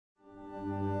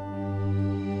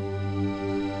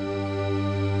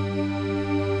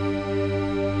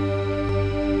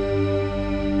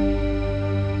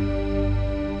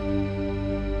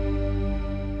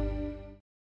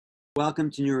welcome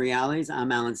to New Realities.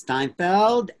 I'm Alan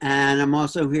Steinfeld, and I'm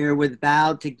also here with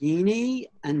Val Tignini.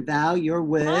 And Val, you're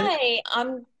with? Hi,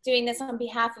 I'm doing this on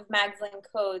behalf of Magdalene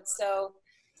Code, so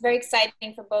it's very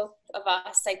exciting for both of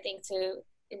us, I think, to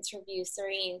interview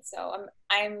Seren. So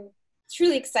I'm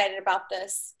truly excited about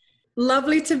this.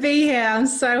 Lovely to be here. I'm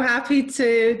so happy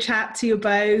to chat to you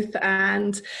both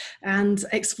and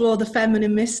explore the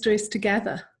feminine mysteries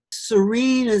together.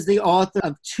 Seren is the author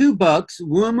of 2 books,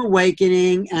 Womb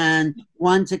Awakening and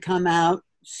one to come out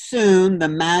soon, The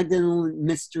Magdalene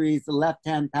Mysteries, The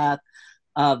Left-Hand Path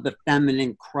of the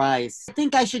Feminine Christ. I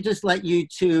think I should just let you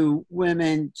 2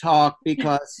 women talk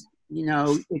because, you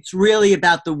know, it's really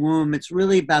about the womb. It's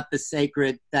really about the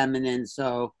sacred feminine.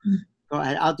 So go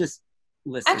ahead. I'll just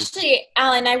listen. Actually,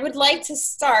 Alan, I would like to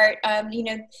start,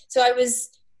 so I was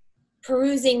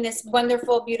perusing this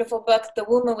wonderful, beautiful book, The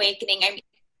Womb Awakening.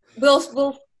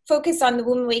 We'll focus on the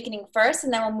Womb Awakening first,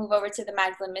 and then we'll move over to the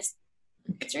Magdalene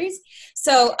Mysteries.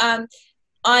 So on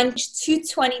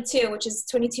 222, which is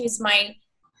 22 is my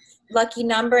lucky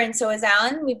number, and so is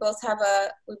Alan. We're both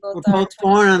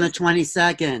born on the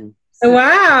 22nd.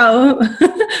 Wow,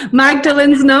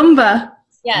 Magdalene's number.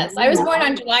 Yes, I was born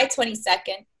on July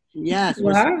 22nd. Yes.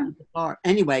 Wow.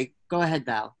 Anyway, go ahead,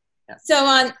 Val. Yes. So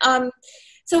I want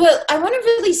to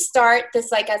really start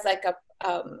this as a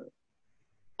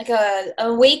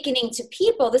awakening to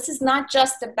people. This is not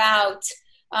just about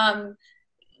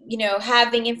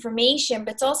having information,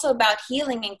 but it's also about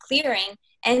healing and clearing.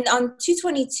 And on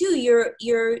 222,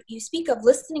 you speak of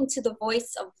listening to the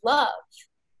voice of love,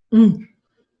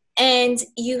 and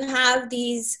you have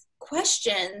these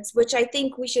questions, which I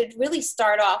think we should really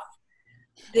start off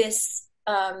this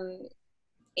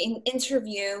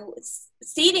interview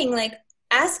stating,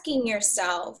 asking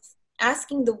yourself,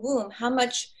 asking the womb, how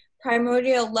much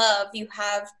primordial love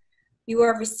you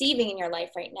are receiving in your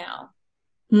life right now.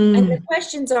 And the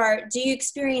questions are: do you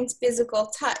experience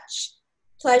physical touch,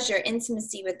 pleasure,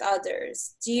 intimacy with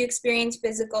others? Do you experience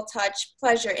physical touch,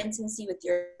 pleasure, intimacy with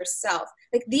yourself?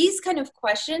 These kind of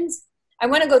questions, I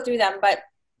want to go through them, but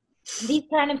these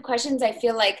kind of questions I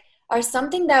feel like are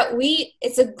something that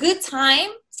it's a good time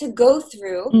to go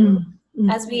through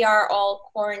as we are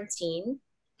all quarantined.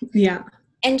 Yeah.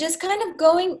 And just kind of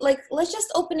going, let's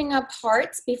just opening up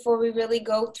hearts before we really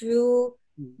go through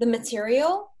the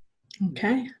material.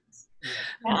 Okay.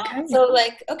 Yeah.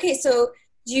 Okay. So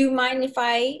do you mind if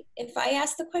I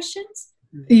ask the questions?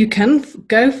 You can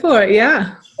go for it,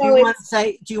 yeah. Do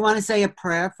you want to say a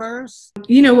prayer first?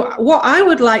 You know, what I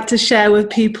would like to share with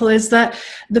people is that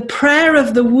the prayer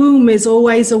of the womb is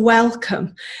always a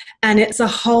welcome, and it's a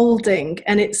holding,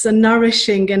 and it's a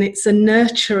nourishing, and it's a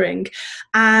nurturing.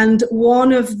 And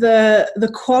one of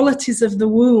the qualities of the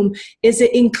womb is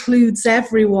it includes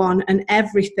everyone and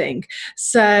everything.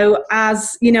 So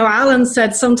as, Alan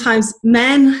said, sometimes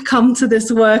men come to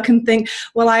this work and think,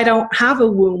 well, I don't have a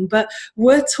womb, but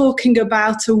we're talking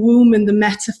about a womb in the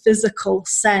metaphysical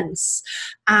sense,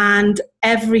 and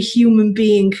every human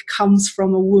being comes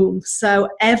from a womb. So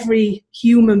every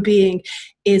human being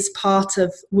is part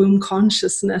of womb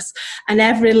consciousness, and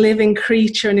every living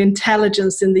creature and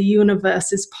intelligence in the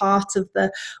universe is part of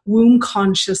the womb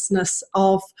consciousness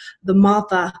of the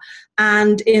mother.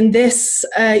 And in this,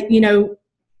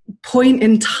 point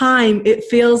in time, it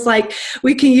feels like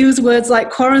we can use words like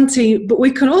quarantine, but we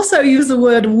can also use the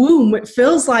word womb. It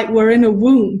feels like we're in a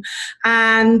womb.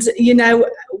 And,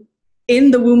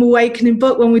 in the Womb Awakening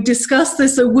book, when we discuss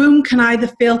this, a womb can either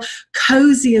feel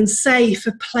cozy and safe,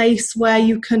 a place where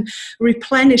you can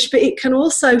replenish, but it can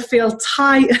also feel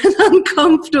tight and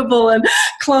uncomfortable and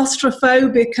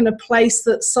claustrophobic, and a place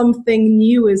that something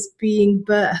new is being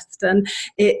birthed, and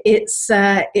it's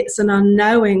an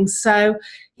unknowing. So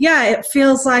yeah, it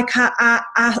feels like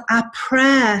our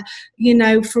prayer,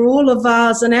 for all of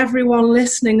us and everyone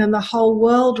listening and the whole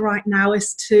world right now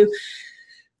is to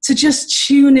just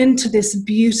tune into this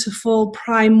beautiful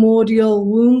primordial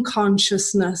womb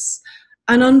consciousness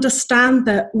and understand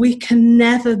that we can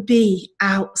never be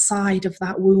outside of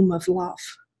that womb of love.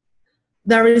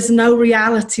 There is no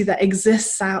reality that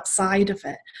exists outside of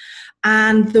it.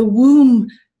 And the womb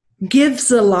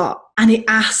gives a lot, and it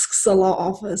asks a lot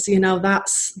of us.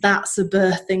 That's a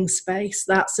birthing space,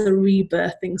 that's a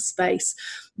rebirthing space,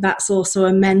 that's also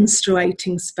a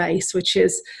menstruating space, which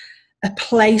is a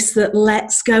place that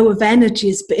lets go of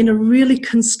energies, but in a really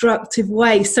constructive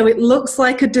way. So it looks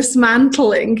like a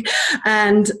dismantling,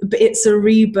 but it's a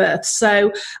rebirth.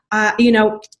 So,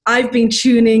 I've been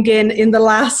tuning in the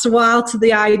last while to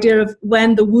the idea of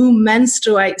when the womb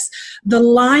menstruates, the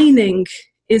lining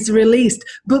is released,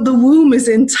 but the womb is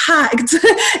intact.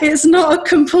 It's not a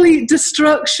complete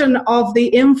destruction of the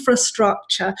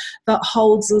infrastructure that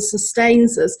holds and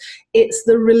sustains us. It's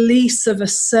the release of a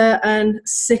certain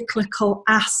cyclical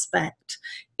aspect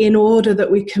in order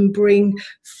that we can bring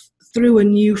through a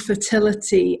new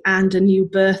fertility and a new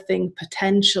birthing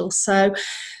potential. So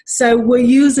we're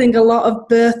using a lot of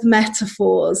birth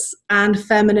metaphors and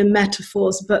feminine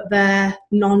metaphors, but they're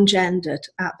non-gendered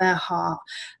at their heart.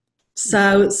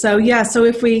 So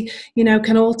if we,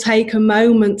 can all take a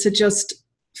moment to just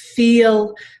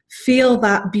feel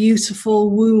that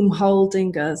beautiful womb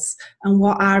holding us and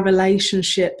what our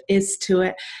relationship is to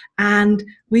it. And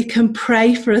we can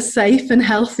pray for a safe and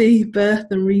healthy birth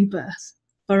and rebirth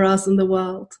for us and the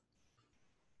world.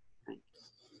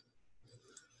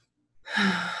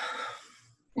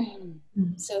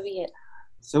 So be it.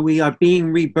 So we are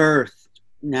being rebirthed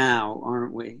now,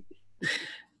 aren't we?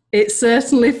 It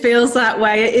certainly feels that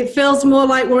way. It feels more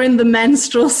like we're in the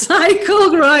menstrual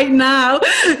cycle right now.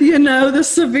 The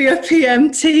severe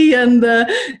PMT and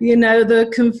the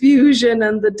confusion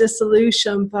and the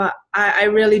dissolution. But I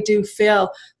really do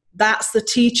feel that's the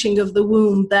teaching of the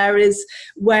womb. There is,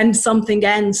 when something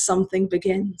ends, something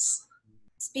begins.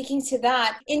 Speaking to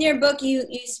that, in your book, you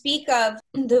speak of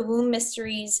the womb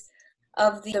mysteries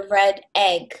of the red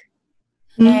egg.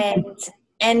 Mm-hmm.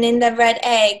 And in the red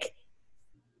egg,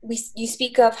 you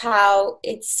speak of how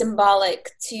it's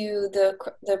symbolic to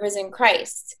the risen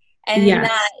Christ. And yes.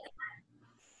 That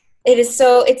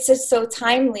it's just so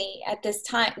timely at this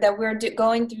time that we're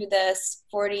going through this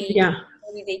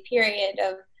 40-day period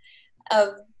of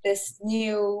this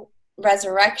new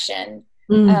resurrection.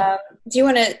 Do you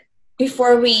want to,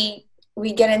 before we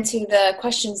get into the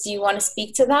questions, do you want to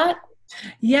speak to that?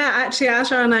 Yeah, actually,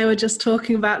 Asha and I were just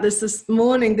talking about this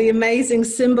morning, the amazing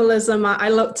symbolism. I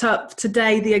looked up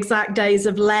today the exact days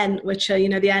of Lent, which are,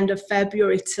 the end of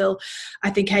February till, I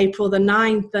think, April the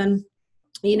 9th. And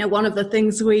one of the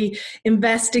things we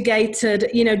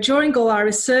investigated, during all our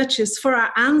researches for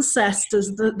our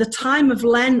ancestors, the time of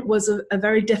Lent was a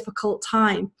very difficult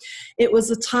time. It was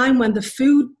a time when the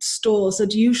food stores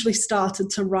had usually started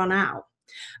to run out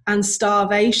and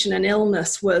starvation and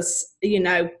illness was,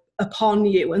 upon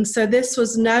you. And so this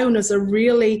was known as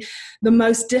the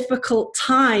most difficult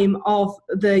time of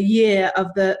the year of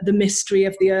the mystery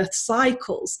of the earth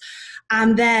cycles.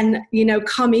 And then,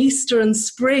 come Easter and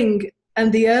spring,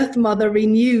 and the Earth Mother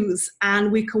renews,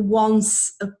 and we can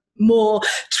once more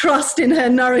trust in her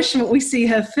nourishment. We see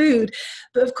her food.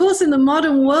 But of course, in the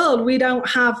modern world, we don't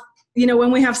have,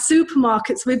 when we have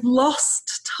supermarkets, we've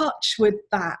lost touch with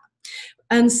that.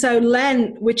 And so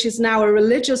Lent, which is now a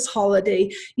religious holiday,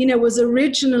 was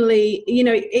originally,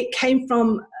 it came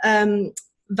from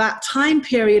that time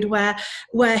period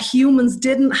where humans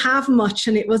didn't have much,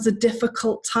 and it was a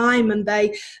difficult time, and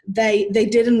they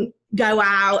didn't go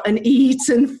out and eat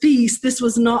and feast. This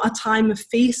was not a time of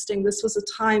feasting. This was a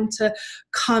time to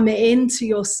come into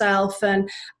yourself and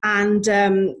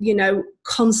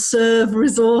conserve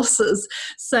resources.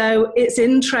 So it's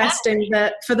interesting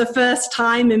that for the first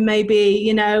time in maybe,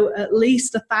 at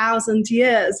least 1,000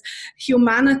 years,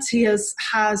 humanity has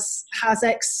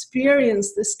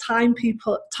experienced this time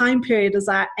period as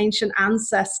our ancient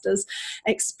ancestors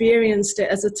experienced it,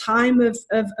 as a time of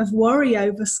worry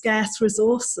over scarce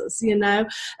resources, a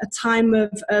time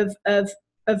of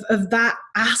that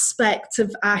aspect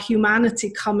of our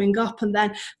humanity coming up, and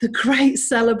then the great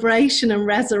celebration and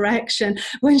resurrection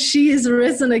when she is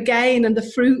risen again and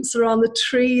the fruits are on the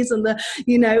trees and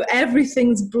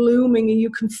everything's blooming and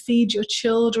you can feed your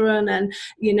children, and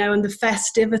and the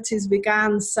festivities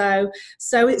began. So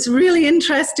it's really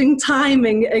interesting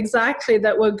timing, exactly,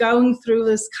 that we're going through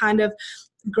this kind of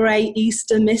great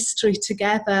Easter mystery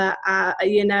together,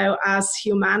 as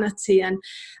humanity, and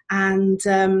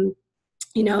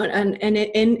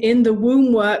in the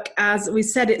womb work, as we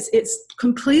said, it's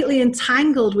completely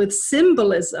entangled with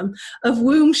symbolism of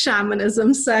womb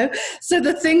shamanism. So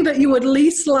the thing that you would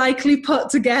least likely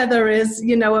put together is,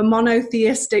 a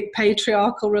monotheistic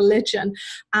patriarchal religion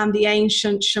and the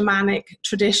ancient shamanic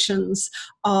traditions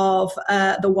of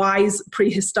the wise,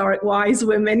 prehistoric wise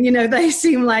women. They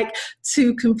seem like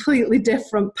two completely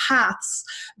different paths,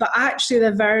 but actually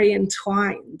they're very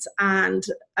entwined, and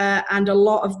a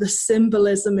lot of the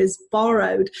symbolism is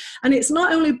borrowed. And it's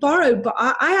not only borrowed, but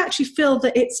I actually feel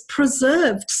that it's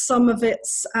preserved some of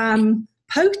its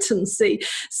potency.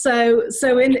 So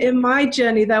in my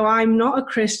journey, though I'm not a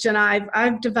Christian,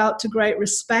 I've developed a great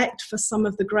respect for some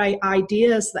of the great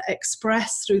ideas that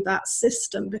express through that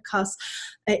system, because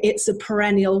it's a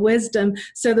perennial wisdom.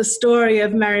 So the story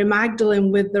of Mary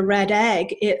Magdalene with the red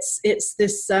egg, it's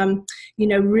this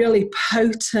really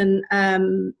potent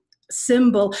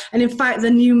symbol. And in fact, the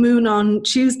new moon on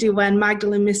Tuesday, when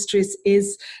Magdalene Mysteries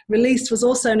is released, was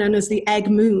also known as the egg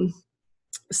moon.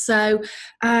 So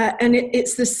and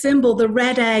it's the symbol, the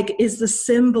red egg is the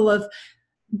symbol of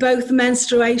both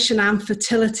menstruation and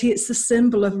fertility. It's the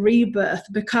symbol of rebirth,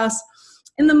 because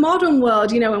in the modern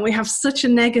world, when we have such a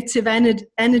negative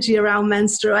energy around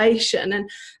menstruation,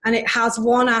 and it has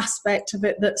one aspect of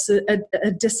it that's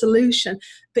a dissolution,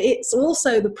 but it's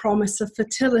also the promise of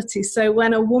fertility. So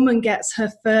when a woman gets her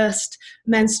first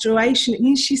menstruation, it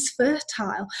means she's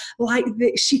fertile, like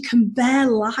she can bear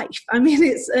life. I mean,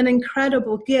 it's an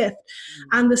incredible gift.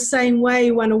 And the same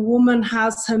way, when a woman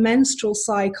has her menstrual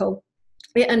cycle,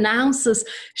 it announces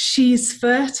she's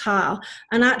fertile.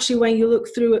 And actually, when you look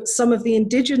through at some of the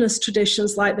indigenous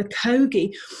traditions, like the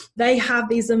Kogi, they have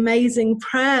these amazing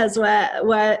prayers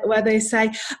where they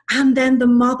say, and then the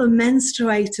mother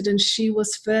menstruated and she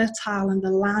was fertile and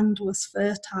the land was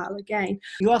fertile again.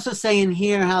 You also say in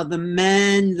here how the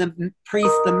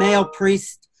male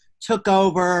priest took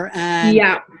over and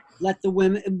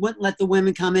wouldn't let the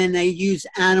women come in. They used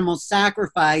animal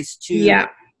sacrifice to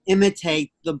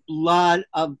imitate the blood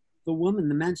of the woman,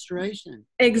 the menstruation.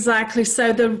 Exactly.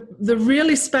 So the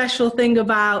really special thing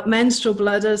about menstrual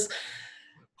blood is,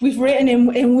 we've written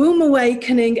in Womb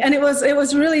Awakening, and it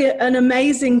was really an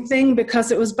amazing thing,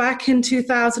 because it was back in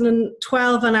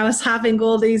 2012 and I was having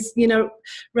all these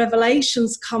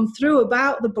revelations come through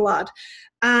about the blood.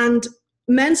 And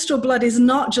menstrual blood is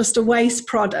not just a waste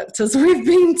product, as we've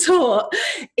been taught.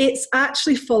 It's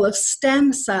actually full of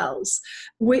stem cells,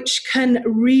 which can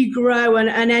regrow,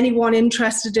 and anyone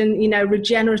interested in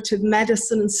regenerative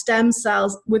medicine and stem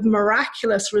cells, with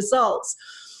miraculous results.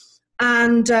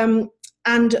 And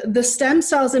the stem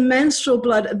cells in menstrual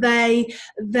blood, they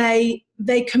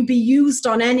can be used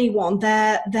on anyone.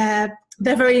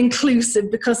 They're very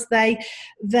inclusive, because they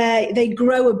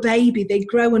grow a baby, they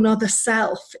grow another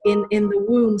self in the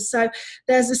womb. So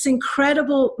there's this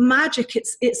incredible magic.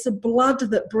 It's the blood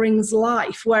that brings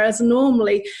life, whereas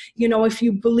normally, if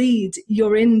you bleed,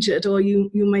 you're injured or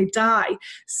you may die.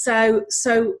 So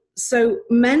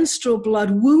menstrual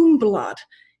blood, womb blood,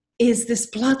 is this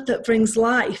blood that brings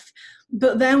life.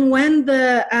 But then when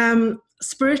the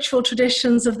spiritual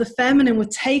traditions of the feminine were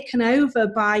taken over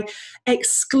by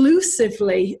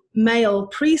exclusively male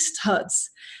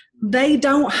priesthoods, they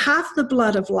don't have the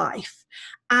blood of life.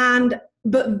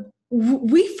 But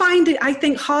we find it, I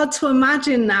think, hard to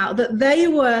imagine now that they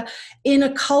were in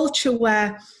a culture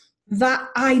where that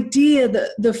idea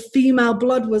that the female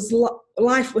blood was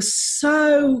life was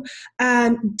so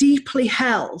deeply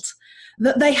held,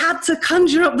 that they had to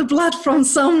conjure up the blood from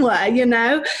somewhere.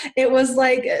 It was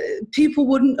like people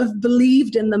wouldn't have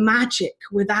believed in the magic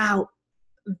without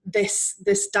this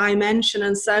dimension.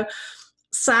 And so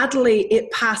sadly it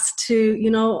passed to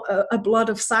a blood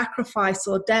of sacrifice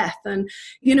or death. And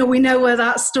we know where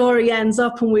that story ends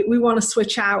up, and we want to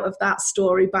switch out of that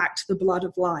story back to the blood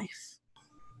of life.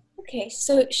 Okay,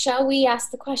 so shall we ask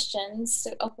the questions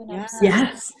to open up?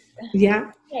 Yes.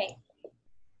 Yeah.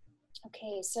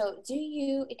 Okay, so do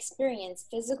you experience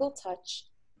physical touch,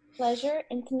 pleasure,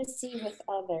 intimacy with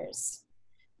others?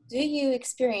 Do you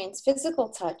experience physical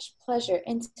touch, pleasure,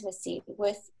 intimacy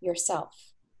with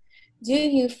yourself? Do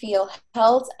you feel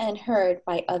held and heard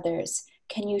by others?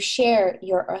 Can you share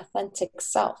your authentic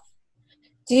self?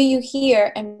 Do you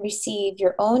hear and receive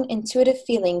your own intuitive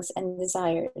feelings and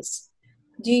desires?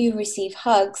 Do you receive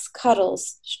hugs,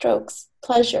 cuddles, strokes,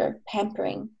 pleasure,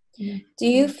 pampering? Do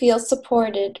you feel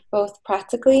supported both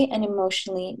practically and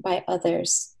emotionally by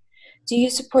others? Do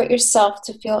you support yourself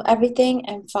to feel everything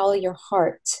and follow your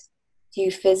heart? Do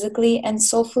you physically and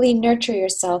soulfully nurture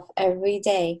yourself every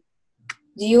day?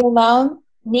 Do you allow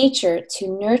nature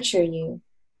to nurture you?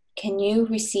 Can you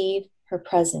receive her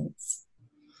presence?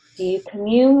 Do you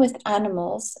commune with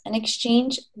animals and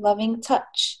exchange loving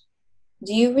touch?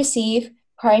 Do you receive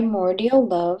primordial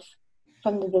love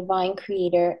from the divine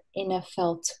creator in a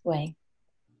felt way?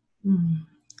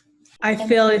 I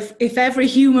feel if every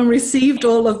human received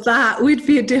all of that, we'd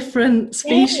be a different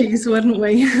species, wouldn't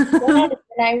we? Yes. And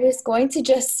I was going to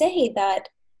just say that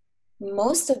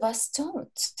most of us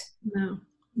don't.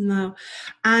 No.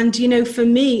 And, for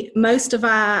me, most of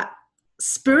our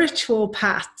spiritual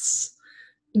paths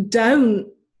don't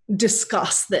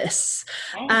discuss this,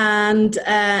 and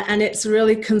it's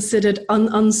really considered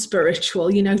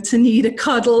unspiritual, you know, to need a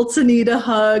cuddle, to need a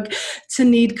hug, to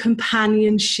need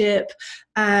companionship,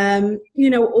 you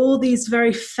know, all these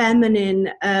very feminine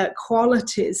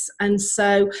qualities. And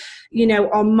so, you know,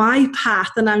 on my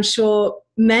path, and I'm sure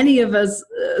many of us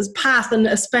path, and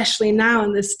especially now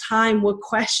in this time, we're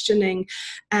questioning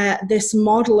this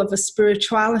model of a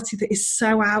spirituality that is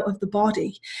so out of the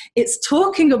body. It's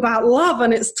talking about love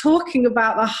and it's talking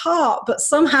about the heart, but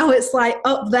somehow it's like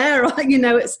up there, you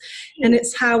know,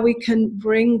 it's how we can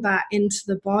bring that into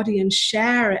the body and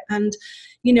share it. And,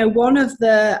 you know, one of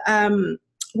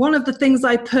the things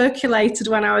I percolated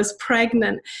when I was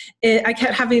pregnant, I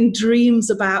kept having dreams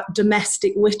about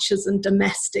domestic witches and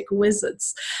domestic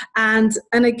wizards. And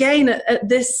again, at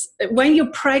this, when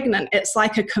you're pregnant, it's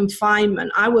like a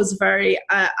confinement. I was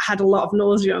had a lot of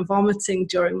nausea and vomiting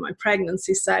during my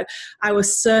pregnancy, so I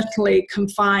was certainly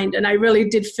confined. And I really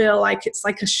did feel like it's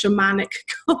like a shamanic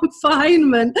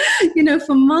confinement, you know,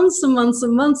 for months and months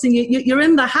and months. And you're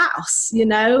in the house, you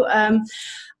know,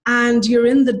 and you're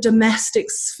in the domestic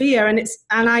sphere. And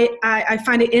I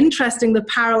find it interesting, the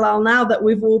parallel now that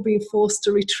we've all been forced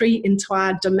to retreat into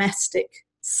our domestic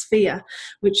sphere,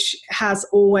 which has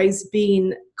always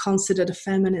been considered a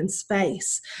feminine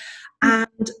space.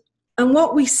 And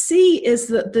what we see is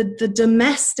that the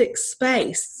domestic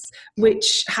space,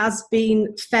 which has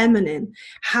been feminine,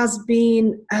 has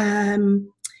been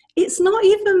it's not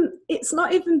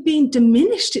even being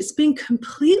diminished, it's been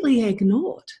completely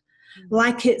ignored.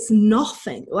 Like it's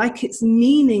nothing, like it's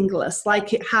meaningless,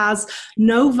 like it has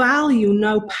no value,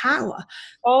 no power.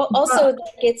 Also,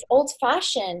 it's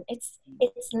old-fashioned.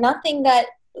 It's nothing that,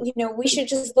 you know, we should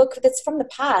just look. That's from the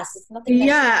past. It's nothing.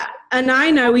 And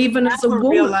I know even as a woman,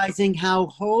 realizing how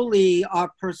holy our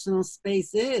personal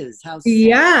space is.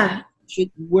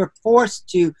 We're forced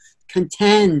to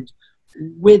contend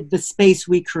with the space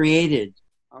we created.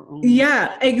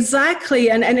 Yeah, exactly.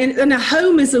 And a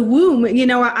home is a womb. You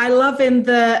know, I love in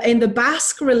the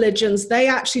Basque religions, they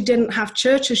actually didn't have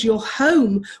churches. Your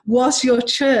home was your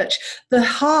church. The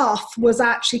hearth was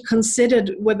actually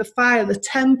considered, with the fire, the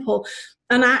temple.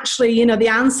 And actually, you know, the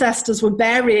ancestors were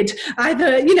buried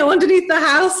either, you know, underneath the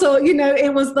house, or, you know,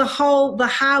 it was the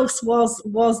house was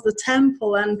the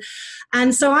temple.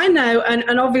 And so I know,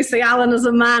 and obviously, Alan, as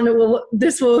a man,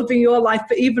 this will have been your life,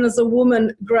 but even as a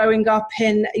woman growing up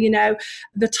in, you know,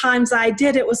 the times I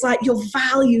did, it was like your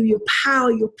value, your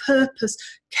power, your purpose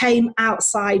came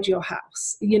outside your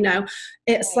house. You know,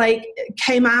 it's like it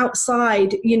came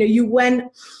outside, you know,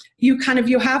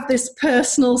 you have this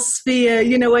personal sphere,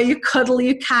 you know, where you cuddle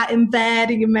your cat in bed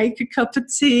and you make a cup of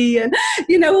tea and,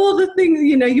 you know, all the things,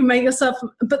 you know, you make yourself,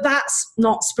 but that's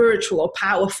not spiritual or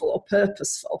powerful or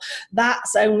purposeful.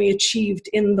 That's only achieved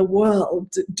in the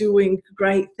world doing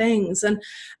great things.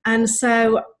 And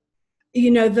so, you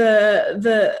know,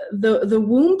 the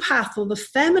womb path or the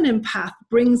feminine path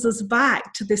brings us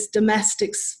back to this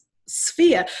domestic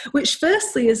sphere, which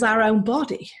firstly is our own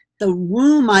body. The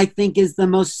womb, I think, is the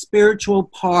most spiritual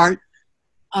part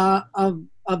of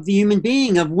the human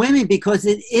being, of women, because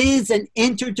it is an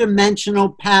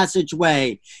interdimensional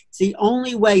passageway. It's the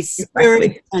only way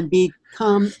spirit can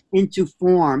become into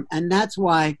form, and that's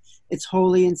why it's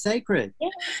holy and sacred. Yeah,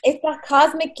 it's a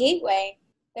cosmic gateway.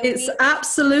 It's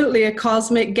absolutely a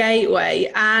cosmic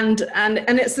gateway, and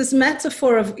it's this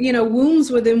metaphor of, you know, wombs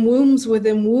within wombs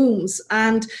within wombs,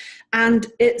 and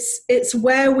it's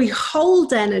where we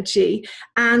hold energy,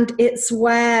 and it's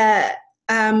where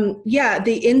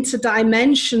the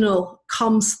interdimensional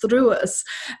comes through us.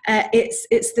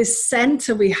 It's this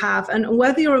center we have, and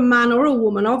whether you're a man or a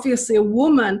woman, obviously a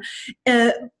woman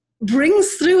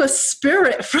brings through a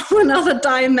spirit from another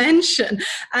dimension.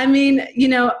 I mean, you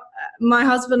know, my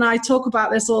husband and I talk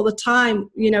about this all the time.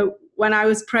 You know, when I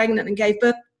was pregnant and gave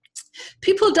birth,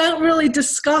 people don't really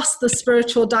discuss the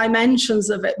spiritual dimensions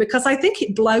of it, because I think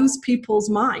it blows people's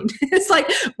mind. It's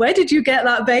like, where did you get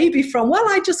that baby from? Well,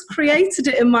 I just created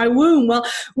it in my womb. Well,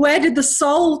 where did the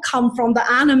soul come from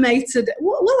that animated it?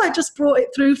 Well, I just brought it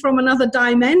through from another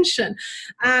dimension.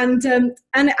 And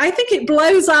I think it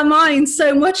blows our minds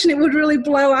so much, and it would really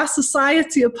blow our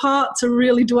society apart to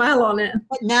really dwell on it.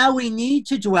 But now we need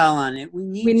to dwell on it.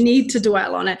 We need to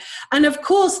dwell on it. And of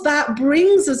course, that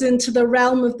brings us into the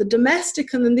realm of the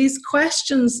domestic, and then these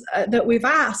questions that we've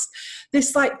asked,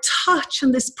 this like touch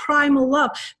and this primal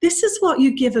love, this is what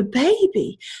you give a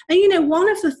baby. And, you know, one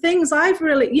of the things I've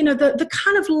really, you know, the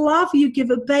kind of love you give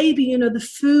a baby, you know, the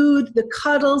food, the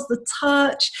cuddles, the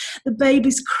touch, the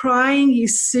baby's crying, you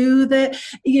soothe it,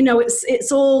 you know,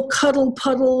 it's all cuddle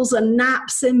puddles and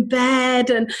naps in bed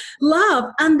and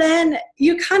love. And then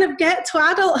you kind of get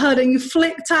to adulthood and you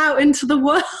flicked out into the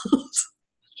world.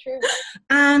 True.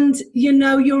 And, you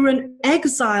know, you're an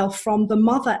exile from the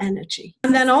mother energy.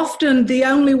 And then often the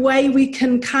only way we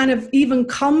can kind of even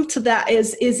come to that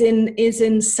is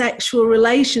in sexual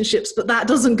relationships, but that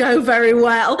doesn't go very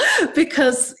well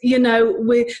because, you know,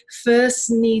 we first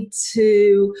need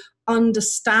to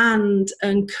understand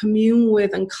and commune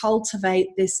with and cultivate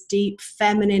this deep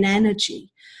feminine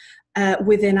energy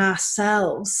within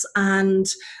ourselves, and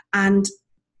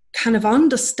kind of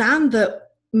understand that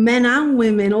men and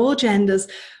women, all genders,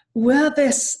 we're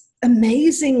this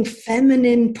amazing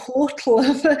feminine portal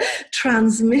of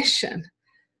transmission.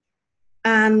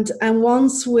 And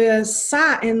once we're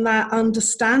sat in that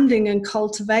understanding and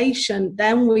cultivation,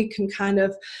 then we can kind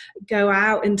of go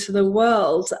out into the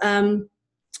world.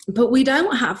 But we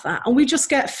don't have that, and we just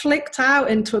get flicked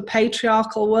out into a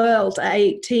patriarchal world at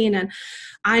 18. And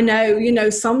I know, you know,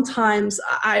 sometimes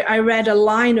I read a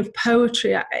line of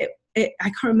poetry. I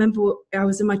can't remember, I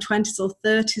was in my 20s or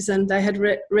 30s, and they had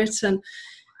written,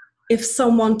 if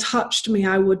someone touched me,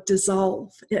 I would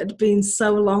dissolve. It had been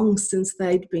so long since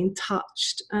they'd been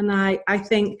touched. And I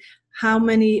think how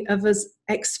many of us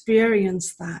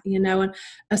experience that, you know, and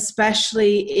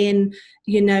especially in,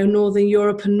 you know, Northern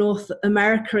Europe and North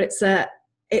America,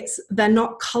 they're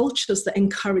not cultures that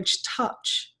encourage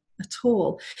touch at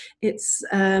all. It's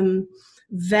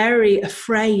very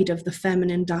afraid of the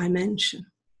feminine dimension.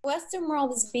 Western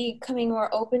world is becoming more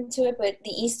open to it, but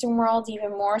the Eastern world even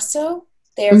more so.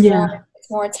 It's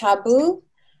more taboo.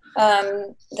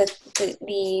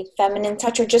 The feminine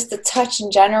touch, or just the touch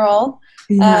in general.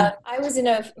 Yeah. I was in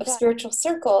a spiritual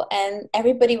circle, and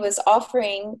everybody was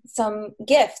offering some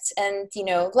gifts, and, you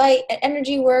know, light,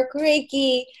 energy work,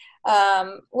 Reiki,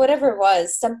 whatever it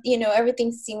was, you know,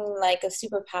 everything seemed like a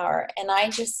superpower. And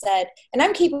I just said, and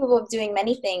I'm capable of doing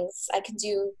many things. I can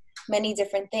do many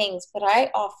different things, but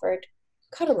I offered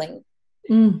cuddling,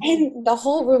 and the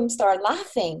whole room started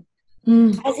laughing,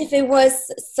 as if it was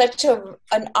such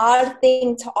an odd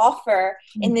thing to offer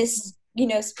in this, you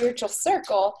know, spiritual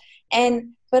circle.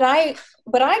 But I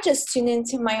just tuned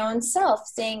into my own self,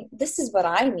 saying, this is what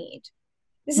I need.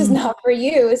 This is not for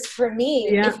you, it's for me.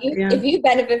 If you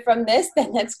benefit from this,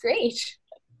 then that's great.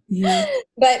 Yeah.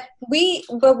 But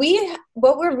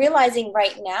what we're realizing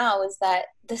right now is that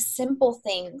the simple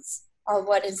things are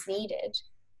what is needed.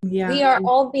 Yeah. We are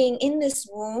all being in this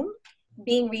womb,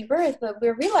 being rebirthed, but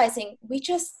we're realizing we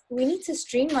need to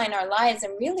streamline our lives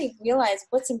and really realize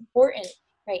what's important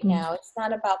right now. It's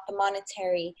not about the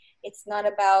monetary. It's not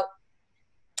about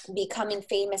becoming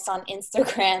famous on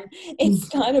Instagram.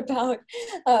 It's not about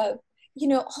you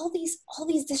know, all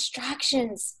these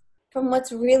distractions from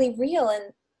what's really real.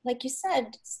 And like you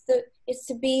said, it's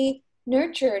to be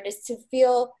nurtured, it's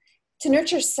to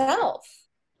nurture self.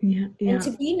 And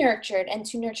to be nurtured and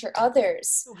to nurture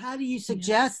others. So how do you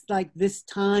suggest, like, this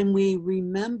time we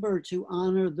remember to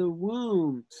honor the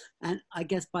womb? And I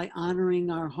guess by honoring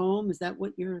our home, is that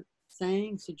what you're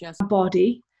saying? Suggest our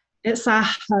body, it's our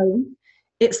home.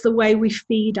 It's the way we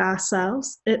feed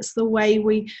ourselves. It's the way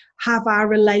we have our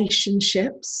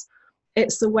relationships.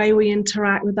 It's the way we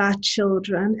interact with our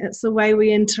children. It's the way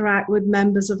we interact with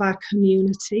members of our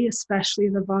community, especially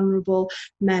the vulnerable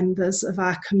members of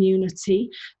our community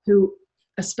who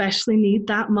especially need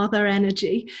that mother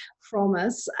energy from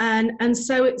us. And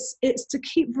so it's to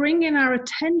keep bringing our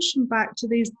attention back to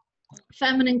these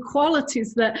feminine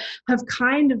qualities that have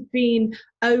kind of been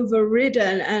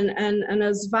overridden, and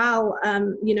as Val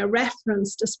you know,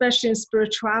 referenced, especially in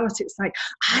spirituality, it's like,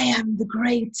 I am the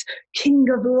great king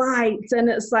of light, and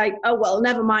it's like, oh well,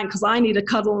 never mind, because I need a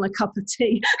cuddle and a cup of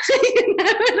tea. You know,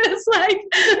 and it's like,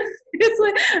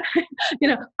 you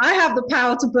know, I have the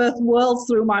power to birth worlds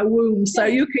through my womb, so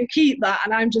you can keep that,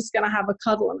 and I'm just going to have a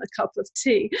cuddle and a cup of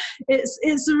tea.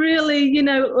 It's really, you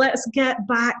know, let's get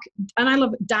back, and I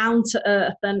love it, down to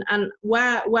earth. And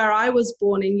where I was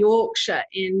born in Yorkshire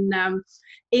in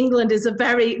England is a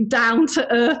very down to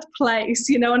earth place,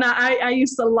 you know, and I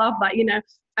used to love that, you know.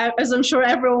 As I'm sure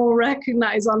everyone will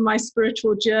recognize, on my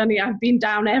spiritual journey, I've been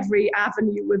down every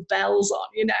avenue with bells on,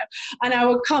 you know, and I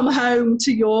would come home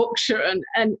to Yorkshire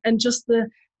and just the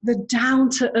the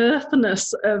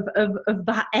down-to-earthness of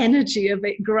that energy, of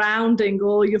it grounding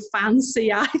all your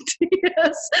fancy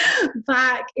ideas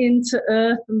back into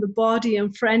earth and the body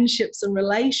and friendships and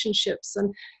relationships,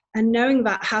 and knowing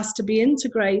that has to be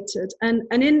integrated. And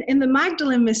in the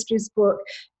Magdalene Mysteries book,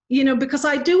 you know, because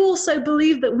I do also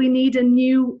believe that we need a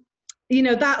new, you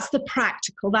know, that's the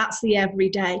practical, that's the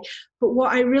everyday. But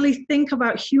what I really think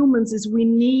about humans is we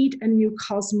need a new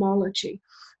cosmology.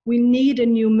 We need a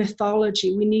new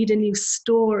mythology. We need a new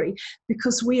story,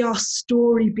 because we are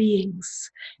story beings.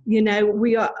 You know,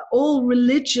 we are, all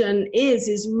religion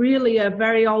is really a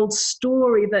very old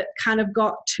story that kind of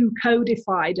got too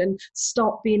codified and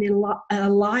stopped being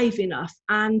alive enough.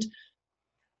 And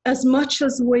as much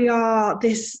as we are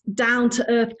this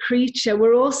down-to-earth creature,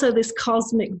 we're also this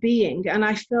cosmic being. And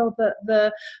I feel that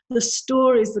the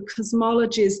stories, the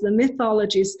cosmologies, the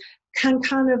mythologies can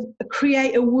kind of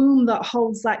create a womb that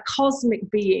holds that cosmic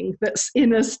being that's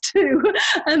in us too,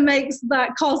 and makes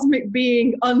that cosmic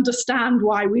being understand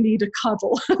why we need a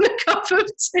cuddle and a cup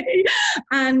of tea.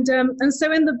 And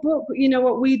so in the book, you know,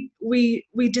 what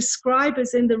we describe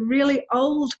as in the really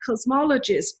old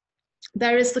cosmologies,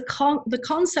 there is the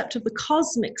concept of the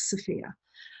cosmic Sophia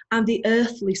and the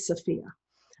earthly Sophia,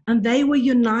 and they were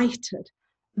united,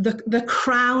 the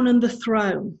crown and the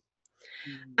throne.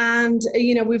 And,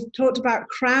 you know, we've talked about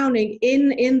crowning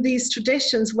in these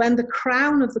traditions. When the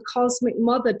crown of the cosmic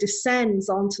mother descends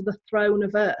onto the throne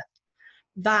of earth,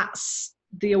 that's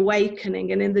the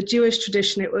awakening. And in the Jewish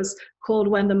tradition, it was called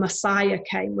when the Messiah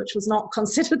came, which was not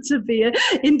considered to be an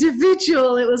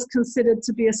individual. It was considered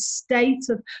to be a state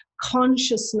of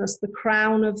consciousness. The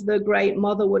crown of the great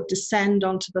mother would descend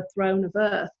onto the throne of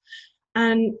earth.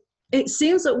 And it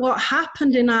seems that what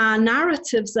happened in our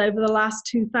narratives over the last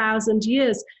 2,000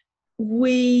 years,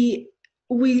 we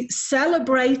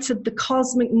celebrated the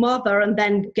cosmic mother and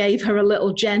then gave her a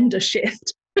little gender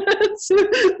shift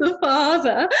to the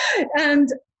father,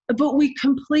 but we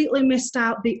completely missed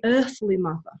out the earthly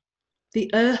mother,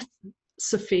 the earth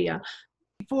Sophia.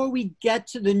 Before we get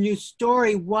to the new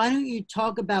story, why don't you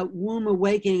talk about womb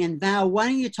awakening? And Val, why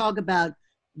don't you talk about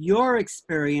your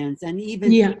experience and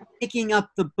even picking up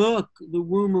the book, The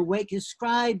Womb Awakening?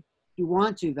 Describe, if you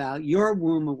want to, Val, your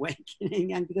womb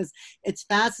awakening, and because it's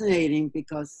fascinating,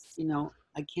 because, you know,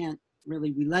 I can't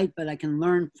really relate, but I can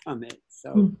learn from it.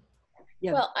 So,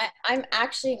 yeah. Well, I'm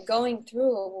actually going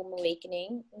through a womb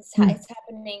awakening. It's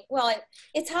happening. Well,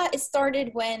 it started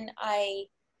when I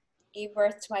gave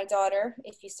birth to my daughter.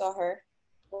 If you saw her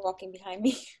walking behind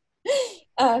me.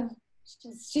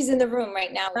 She's in the room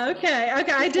right now. Okay,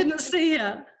 I didn't see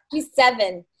her. She's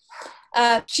 7.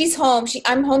 She's home.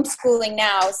 I'm homeschooling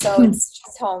now, so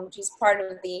she's home. She's part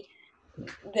of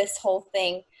this whole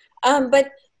thing.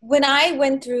 But when I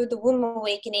went through the womb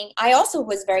awakening, I also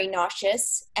was very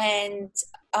nauseous and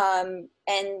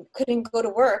couldn't go to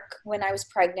work when I was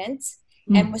pregnant,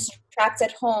 and was trapped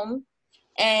at home,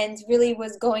 and really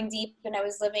was going deep. And I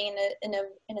was living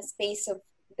in a space of,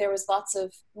 there was lots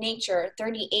of nature,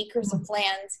 30 acres of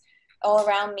land all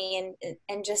around me,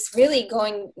 and just really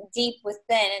going deep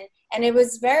within. And it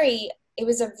was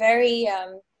a very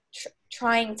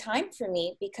trying time for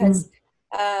me, because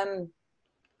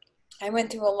I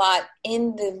went through a lot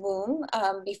in the womb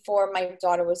before my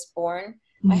daughter was born.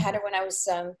 I had her when I was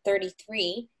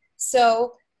 33.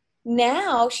 So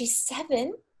now she's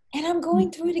 7, and I'm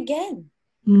going through it again.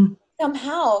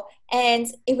 Somehow. And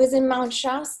it was in Mount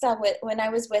Shasta when I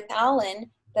was with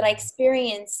Alan that I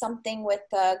experienced something with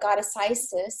goddess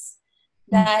Isis,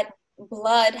 that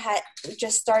blood had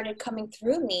just started coming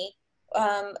through me,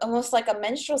 almost like a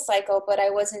menstrual cycle, but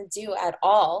I wasn't due at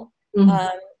all,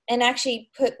 and actually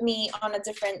put me on a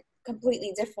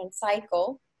completely different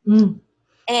cycle.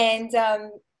 And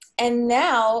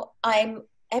now I'm,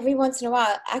 every once in a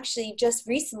while, actually just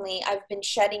recently, I've been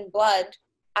shedding blood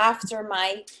after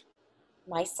my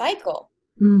cycle.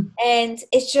 And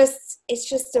it's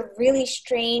just a really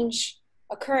strange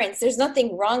occurrence. There's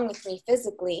nothing wrong with me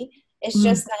physically. It's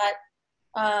just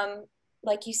that,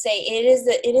 like you say,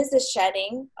 it is a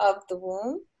shedding of the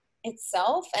womb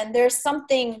itself, and there's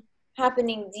something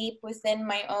happening deep within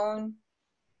my own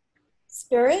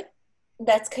spirit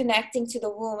that's connecting to the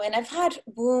womb. And I've had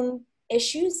womb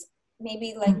issues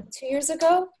maybe like 2 years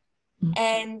ago,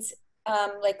 and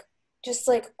just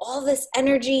like all this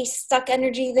energy, stuck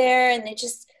energy there, and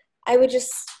I would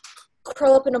just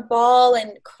curl up in a ball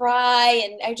and cry,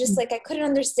 and I just I couldn't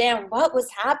understand what was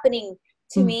happening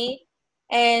to me.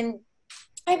 And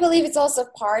I believe it's also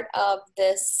part of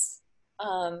this,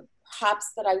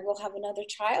 perhaps that I will have another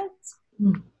child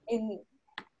in,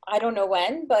 I don't know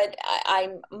when, but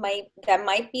that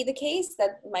might be the case,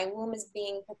 that my womb is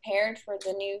being prepared for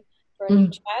a new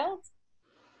child.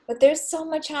 But there's so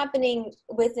much happening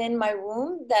within my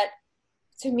womb that,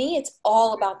 to me, it's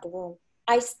all about the womb.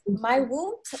 My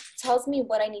womb tells me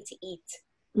what I need to eat.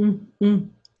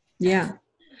 Yeah.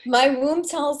 My womb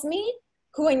tells me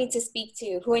who I need to speak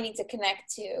to, who I need to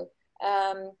connect to,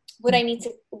 what I need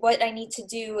to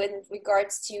do in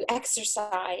regards to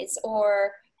exercise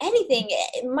or anything.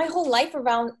 My whole life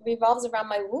revolves around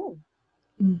my womb.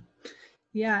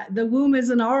 Yeah, the womb is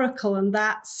an oracle, and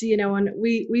that's, and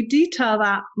we detail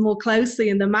that more closely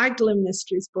in the Magdalene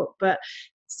Mysteries book. But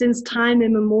since time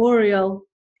immemorial,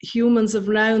 humans have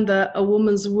known that a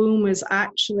woman's womb is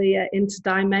actually an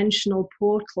interdimensional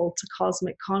portal to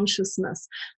cosmic consciousness,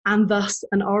 and thus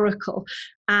an oracle.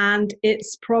 And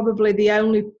it's probably the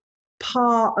only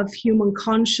part of human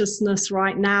consciousness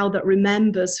right now that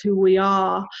remembers who we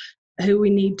are, who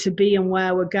we need to be, and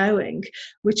where we're going,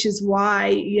 which is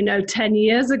why 10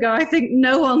 years ago I think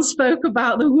no one spoke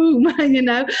about the womb,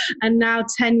 and now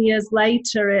 10 years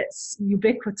later it's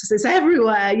ubiquitous, it's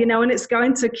everywhere, and it's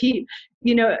going to keep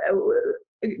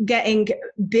getting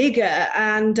bigger,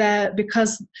 and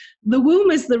because the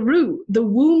womb is the root, the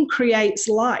womb creates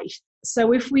life.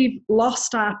 So if we've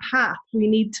lost our path, we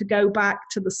need to go back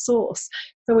to the source.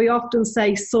 So we often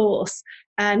say source,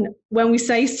 and when we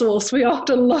say source, we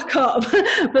often look up,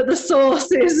 but the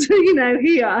source is,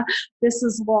 here. This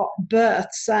is what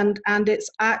births, and it's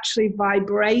actually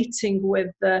vibrating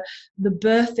with the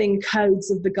birthing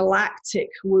codes of the galactic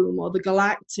womb or the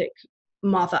galactic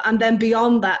mother, and then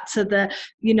beyond that to the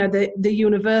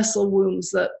universal wombs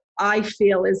that I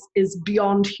feel is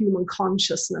beyond human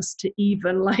consciousness to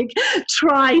even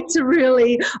try to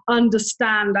really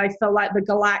understand. I feel like the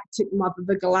galactic mother,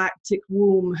 the galactic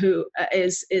womb, who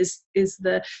is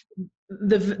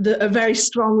a very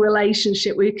strong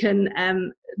relationship we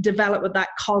can develop with that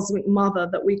cosmic mother,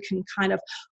 that we can kind of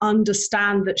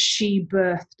understand that she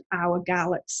birthed our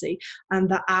galaxy and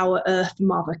that our earth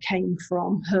mother came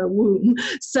from her womb.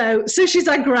 So she's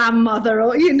our grandmother,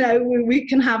 or we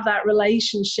can have that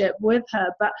relationship with her.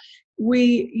 But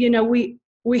we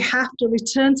have to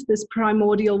return to this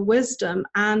primordial wisdom,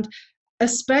 and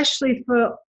especially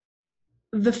for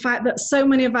the fact that so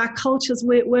many of our cultures,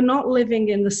 we're not living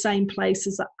in the same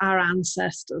places that our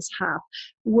ancestors have.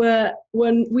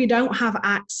 When we don't have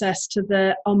access to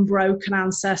the unbroken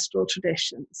ancestral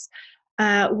traditions,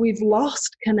 we've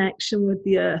lost connection with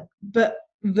the earth. But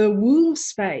the womb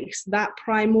space, that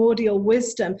primordial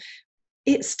wisdom,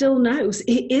 it still knows.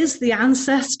 It is the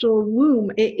ancestral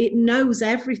womb. It knows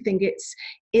everything.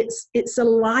 It's a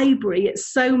library.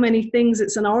 It's so many things.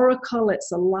 It's an oracle.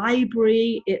 It's a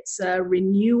library. It's a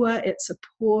renewer. It's a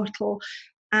portal,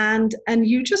 and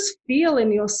you just feel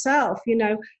in yourself,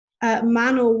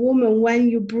 man or woman, when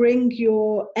you bring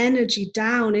your energy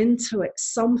down into it,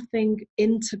 something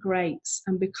integrates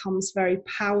and becomes very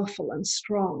powerful and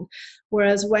strong.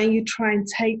 Whereas when you try and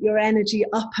take your energy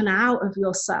up and out of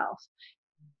yourself,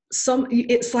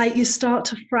 it's like you start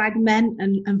to fragment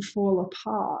and fall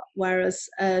apart, whereas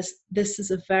this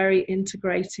is a very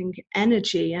integrating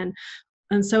energy, and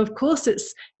so of course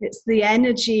it's the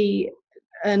energy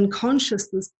and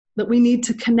consciousness that we need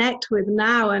to connect with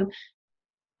now,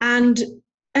 and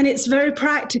it's very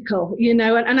practical,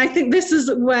 and I think this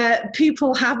is where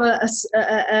people have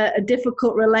a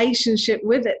difficult relationship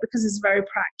with it, because it's very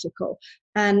practical,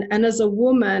 and as a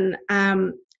woman,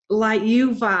 like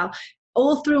you, Val,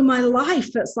 all through my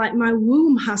life, it's like my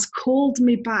womb has called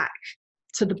me back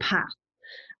to the path.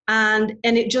 And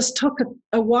it just took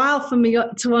a while for me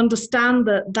to understand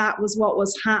that was what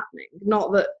was happening.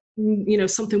 Not that,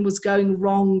 something was going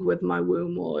wrong with my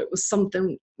womb, or it was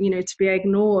something, to be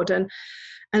ignored.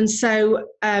 And so,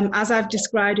 as I've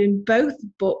described in both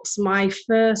books, my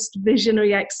first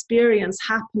visionary experience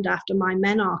happened after my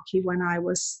menarche when I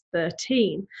was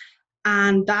 13.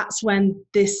 And that's when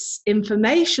this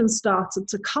information started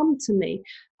to come to me.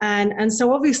 And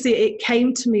so obviously it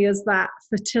came to me as that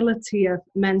fertility of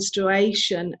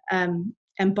menstruation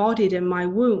embodied in my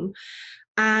womb.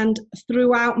 And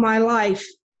throughout my life,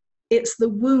 it's the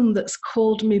womb that's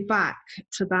called me back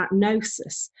to that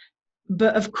gnosis.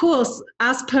 But of course,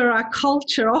 as per our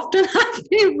culture, often I've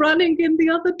been running in the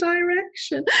other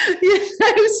direction,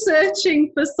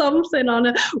 searching for something on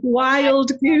a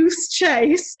wild goose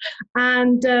chase.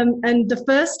 And the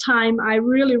first time I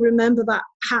really remember that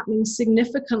happening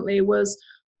significantly was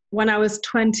when I was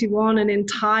 21 and in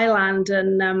Thailand,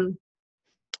 and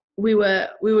we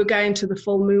were going to the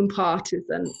full moon parties,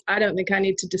 and I don't think I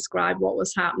need to describe what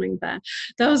was happening there.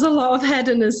 There was a lot of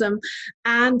hedonism,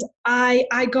 and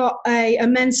I got a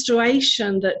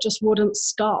menstruation that just wouldn't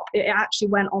stop. It actually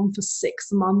went on for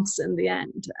 6 months in the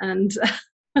end, and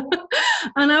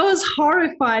and I was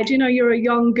horrified. You know, you're a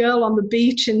young girl on the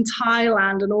beach in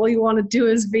Thailand, and all you want to do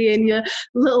is be in your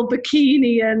little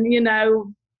bikini and, you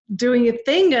know, doing your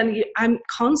thing, and I'm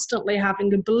constantly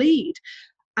having a bleed.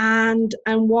 And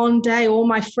one day all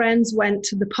my friends went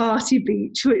to the party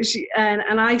beach,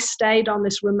 and I stayed on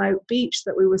this remote beach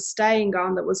that we were staying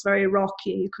on that was very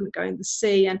rocky, and you couldn't go in the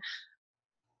sea.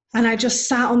 And I just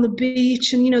sat on the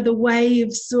beach, and, you know, the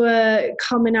waves were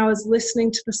coming. I was listening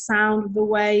to the sound of the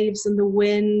waves and the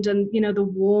wind and, you know, the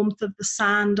warmth of the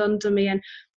sand under me. And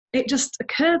it just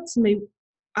occurred to me,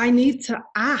 I need to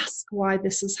ask why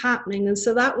this is happening. And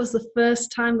so that was the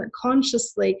first time that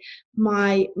consciously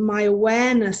my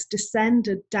awareness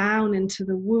descended down into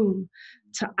the womb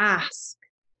to ask,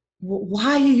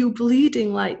 why are you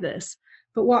bleeding like this?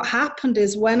 But what happened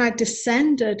is, when I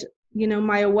descended, you know,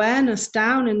 my awareness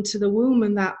down into the womb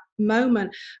in that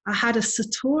moment, I had a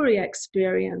Satori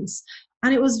experience,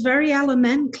 and it was very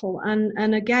elemental.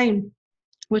 And again,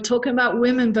 we're talking about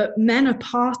women, but men are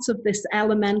part of this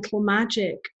elemental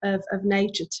magic of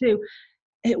nature too.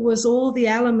 It was all the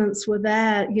elements were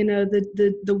there, you know,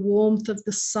 the warmth of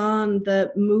the sun,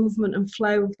 the movement and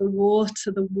flow of the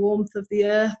water, the warmth of the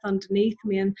earth underneath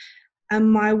me. And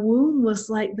my womb was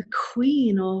like the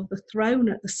queen or the throne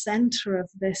at the center of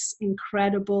this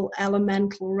incredible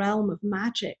elemental realm of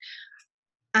magic.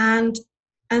 And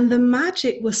the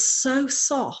magic was so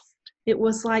soft. It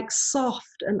was like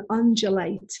soft and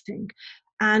undulating.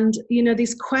 And, you know,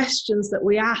 these questions that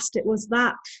we asked, it was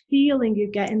that feeling you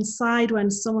get inside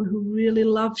when someone who really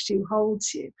loves you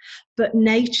holds you. But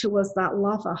nature was that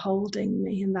lover holding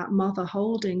me, and that mother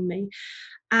holding me.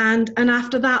 And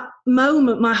after that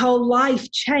moment, my whole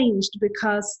life changed,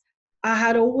 because I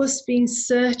had always been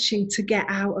searching to get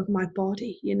out of my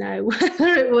body, you know, whether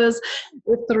it was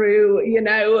through, you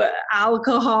know,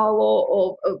 alcohol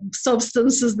or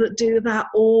substances that do that,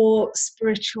 or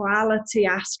spirituality,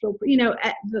 astral, you know,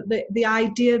 the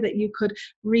idea that you could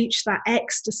reach that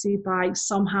ecstasy by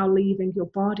somehow leaving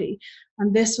your body.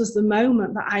 And this was the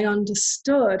moment that I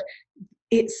understood,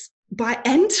 it's by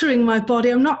entering my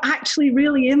body, I'm not actually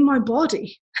really in my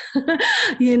body,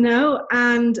 you know.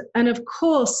 And of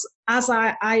course, as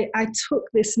I took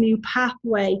this new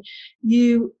pathway,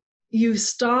 you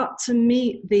start to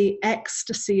meet the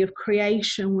ecstasy of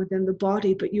creation within the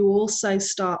body, but you also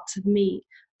start to meet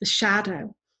the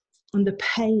shadow and the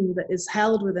pain that is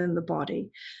held within the body,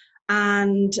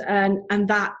 and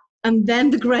then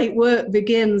the great work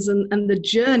begins, and the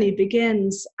journey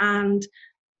begins. And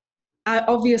I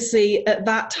obviously at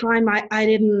that time I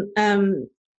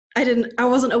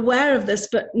wasn't aware of this,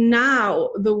 but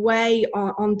now the way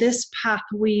on this path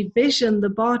we vision the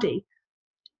body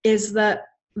is that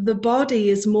the body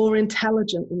is more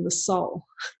intelligent than the soul.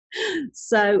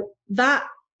 So that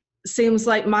seems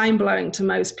like mind-blowing to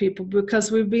most people, because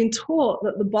we've been taught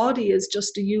that the body is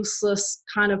just a useless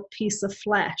kind of piece of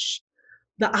flesh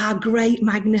that our great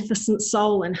magnificent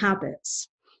soul inhabits,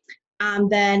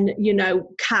 and then, you know,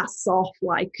 casts off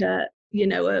like a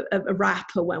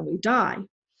wrapper when we die.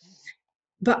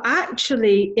 But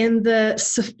actually, in the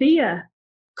Sophia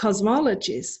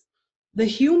cosmologies, the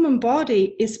human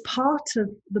body is part of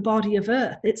the body of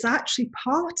Earth. It's actually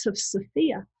part of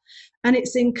Sophia, and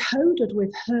it's encoded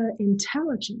with her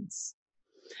intelligence.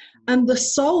 And the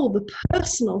soul, the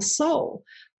personal soul,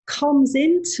 comes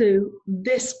into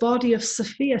this body of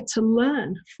Sophia to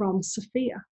learn from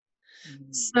Sophia.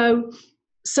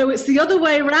 So it's the other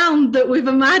way around that we've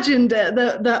imagined it,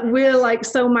 that we're like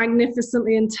so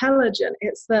magnificently intelligent.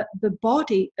 It's that the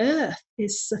body, Earth,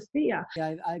 is Sophia.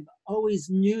 I've always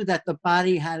knew that the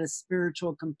body had a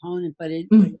spiritual component, but it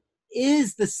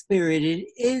is the spirit. It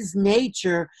is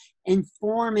nature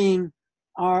informing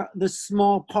the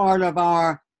small part of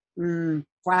our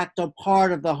fractal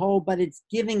part of the whole, but it's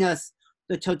giving us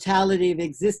the totality of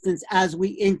existence as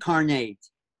we incarnate.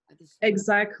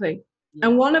 Exactly. Yeah.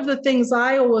 And one of the things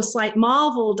I always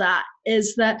marveled at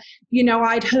is that, you know,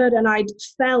 I'd heard and I'd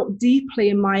felt deeply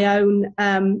in my own,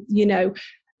 you know,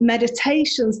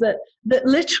 meditations that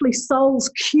literally souls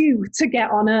queue to get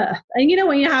on Earth. And, you know,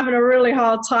 when you're having a really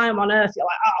hard time on Earth, you're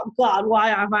like, oh God, why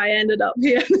have I ended up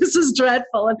here? This is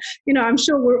dreadful. And, you know, I'm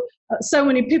sure so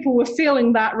many people were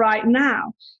feeling that right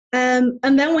now. And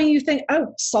then when you think,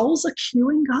 oh, souls are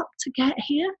queuing up to get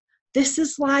here. This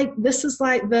is like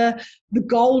the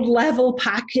gold level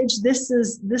package. This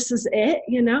is it,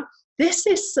 you know. this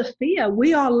is Sophia.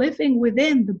 We are living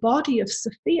within the body of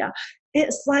Sophia.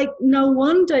 It's like, no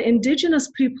wonder indigenous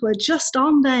people are just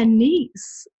on their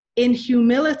knees in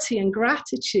humility and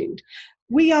gratitude.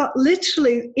 We are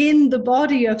literally in the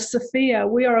body of Sophia.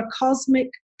 We are a cosmic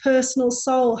personal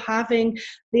soul having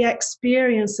the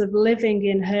experience of living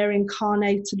in her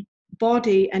incarnated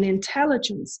body and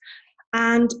intelligence.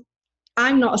 And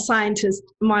I'm not a scientist,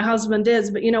 my husband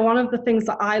is, but one of the things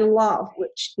that I love,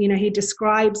 which he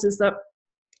describes, is that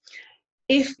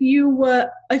if you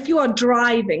are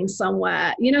driving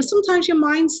somewhere, sometimes your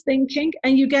mind's thinking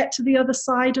and you get to the other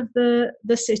side of the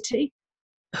city.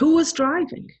 Who was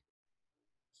driving?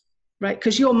 Right?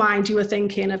 Because your mind, you were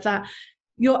thinking of that.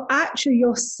 Your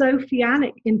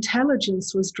Sophianic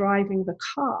intelligence was driving the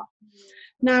car.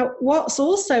 Now, what's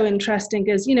also interesting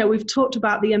is, we've talked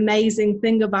about the amazing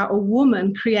thing about a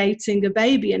woman creating a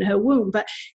baby in her womb, but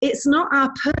it's not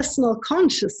our personal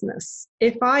consciousness.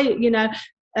 If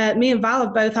me and Val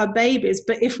have both had babies,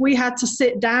 but if we had to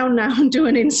sit down now and do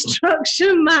an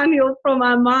instruction manual from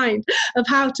our mind of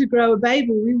how to grow a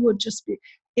baby, we would just be,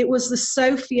 it was the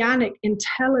Sophianic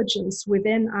intelligence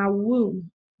within our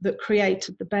womb that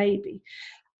created the baby.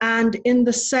 And in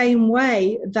the same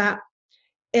way that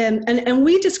and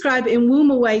we describe it in Womb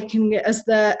Awakening as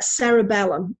the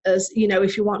cerebellum, as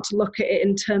if you want to look at it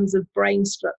in terms of brain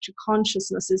structure,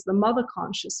 consciousness is the mother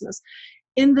consciousness.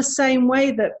 In the same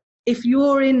way that if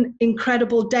you're in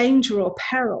incredible danger or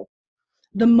peril,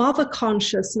 the mother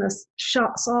consciousness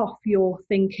shuts off your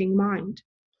thinking mind.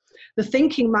 The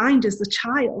thinking mind is the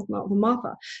child, not the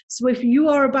mother. So if you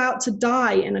are about to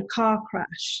die in a car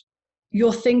crash,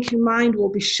 your thinking mind will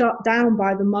be shut down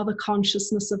by the mother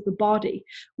consciousness of the body,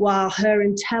 while her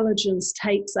intelligence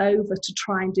takes over to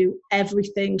try and do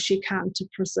everything she can to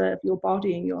preserve your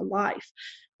body and your life.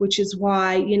 Which is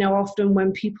why, often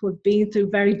when people have been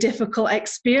through very difficult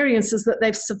experiences that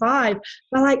they've survived,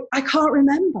 they're like, I can't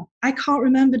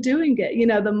remember doing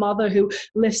it. The mother who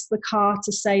lifts the car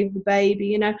to save the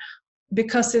baby,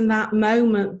 because in that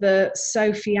moment, the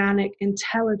Sophianic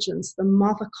intelligence, the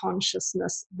mother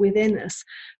consciousness within us,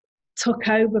 took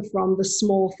over from the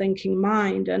small thinking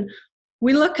mind. And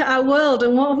we look at our world,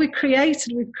 and what have we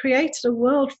created? We've created a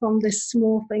world from this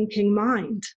small thinking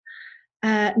mind,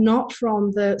 not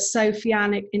from the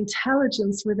Sophianic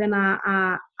intelligence within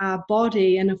our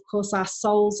body, and of course our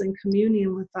souls in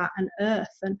communion with that and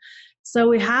earth. And so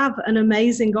we have an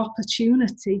amazing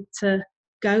opportunity to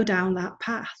go down that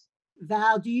path.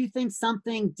 Val, do you think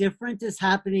something different is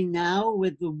happening now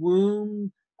with the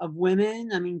womb of women?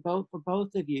 I mean, for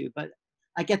both of you, but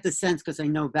I get the sense, because I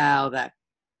know Val, that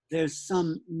there's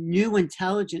some new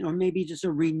intelligence, or maybe just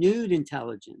a renewed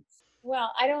intelligence.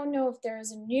 Well, I don't know if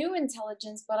there's a new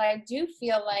intelligence, but I do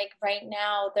feel like right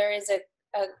now there is a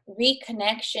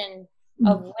reconnection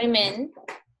of women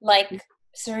like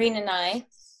Seren and I,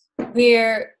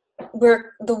 where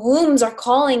the wombs are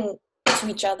calling to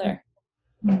each other.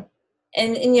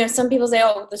 And some people say,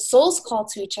 oh, the souls call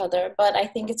to each other, but I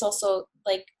think it's also,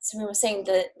 like Seren was saying,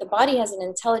 the body has an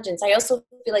intelligence. I also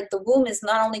feel like the womb is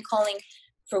not only calling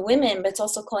for women, but it's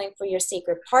also calling for your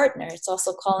sacred partner. It's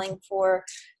also calling for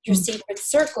your sacred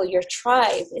circle, your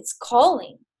tribe. It's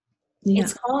calling. Yeah.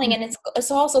 It's calling, and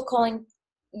it's also calling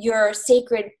your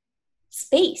sacred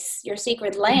space, your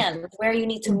sacred land, where you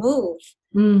need to move.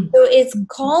 So it's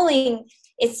calling.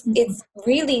 It's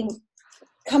really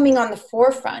coming on the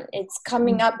forefront. It's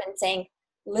coming up and saying,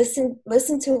 listen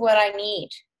to what I need.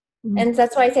 And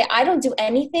that's why I say I don't do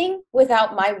anything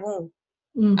without my womb.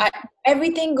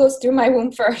 Everything goes through my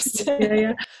womb first.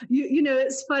 Yeah.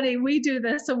 It's funny, we do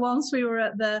this. So once we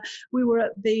were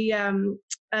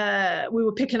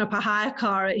picking up a hire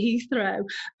car at Heathrow,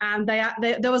 and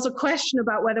there was a question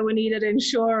about whether we needed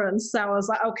insurance. So I was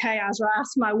like, okay, Azra,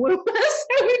 ask my womb.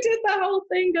 So we did the whole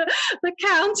thing at the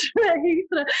counter at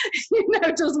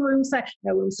Heathrow. Does womb say?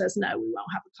 No, womb says, no, we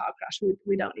won't have a car crash.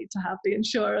 We don't need to have the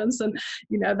insurance. And,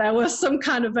 there was some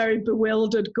kind of very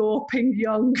bewildered, gawping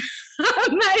young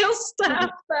male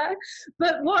staff there.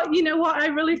 But what I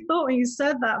really thought when you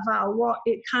said that, Val, what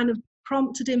it kind of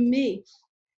prompted in me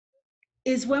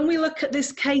is when we look at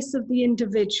this case of the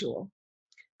individual,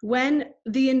 when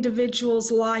the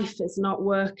individual's life is not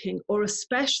working, or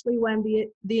especially when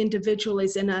the individual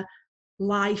is in a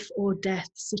life or death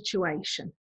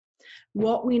situation,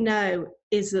 what we know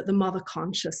is that the mother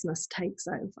consciousness takes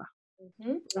over.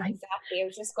 Right? Exactly. I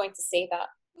was just going to say that.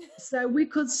 So we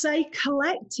could say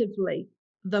collectively,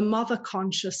 the mother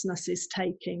consciousness is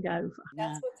taking over.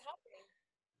 That's what's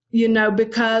happening.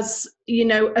 Because,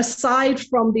 aside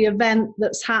from the event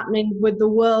that's happening with the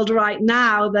world right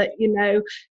now, that,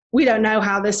 we don't know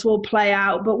how this will play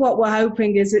out, but what we're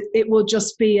hoping is it will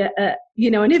just be an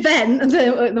event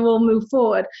that will move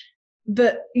forward.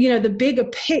 But, the bigger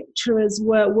picture is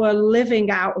we're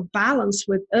living out of balance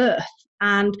with Earth.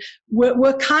 And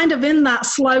we're kind of in that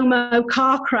slow-mo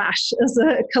car crash as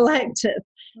a collective.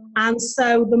 And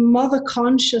so the mother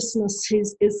consciousness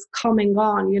is coming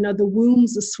on, the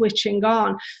wombs are switching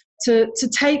on to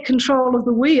take control of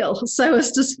the wheel, so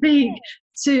as to speak,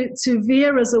 to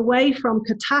veer us away from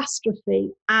catastrophe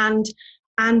and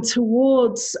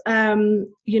towards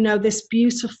this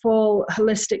beautiful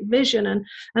holistic vision.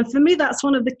 And for me, that's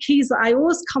one of the keys that I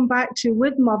always come back to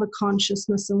with mother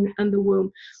consciousness and the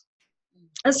womb.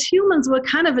 As humans, we're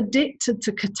kind of addicted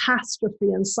to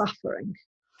catastrophe and suffering.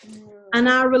 And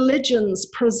our religions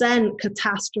present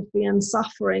catastrophe and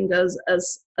suffering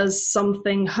as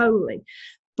something holy.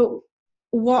 But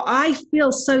what I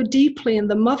feel so deeply in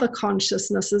the mother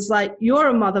consciousness is like, you're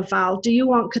a mother, Val. Do you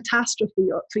want catastrophe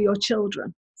for your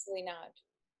children? Absolutely not.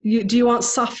 Do you want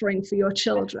suffering for your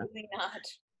children? Absolutely not.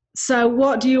 So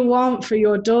what do you want for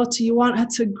your daughter? You want her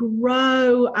to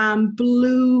grow and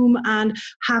bloom and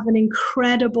have an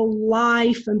incredible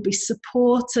life and be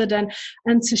supported and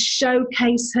to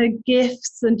showcase her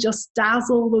gifts and just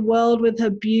dazzle the world with her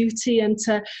beauty and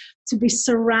to be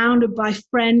surrounded by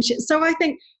friendship. So I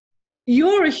think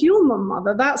you're a human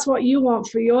mother. That's what you want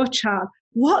for your child.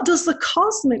 What does the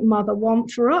cosmic mother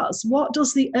want for us? What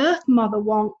does the earth mother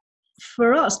want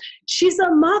for us? She's a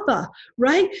mother,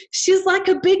 right? She's like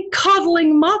a big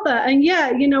cuddling mother. And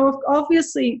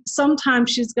obviously sometimes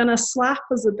she's going to slap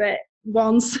us a bit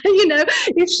once,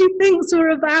 if she thinks we're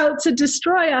about to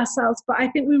destroy ourselves. But I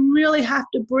think we really have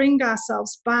to bring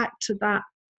ourselves back to that,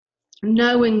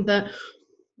 knowing that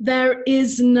there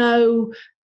is no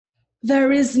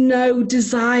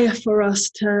desire for us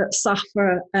to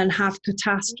suffer and have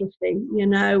catastrophe.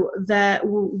 That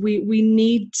we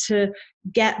need to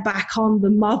get back on the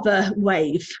mother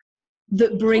wave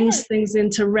that brings things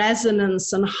into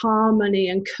resonance and harmony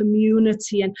and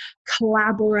community and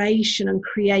collaboration and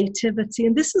creativity.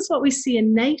 And this is what we see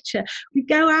in nature. We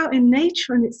go out in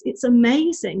nature and it's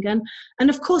amazing. And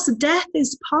of course, death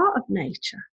is part of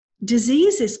nature.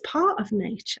 Disease is part of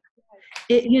nature.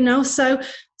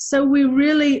 So we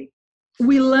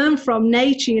learn from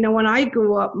nature. When I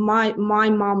grew up, my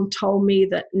mom told me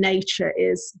that nature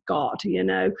is God,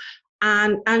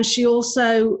 and she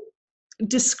also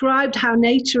described how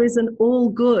nature isn't all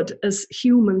good as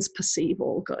humans perceive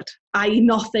all good, i.e.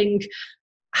 nothing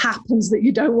happens that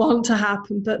you don't want to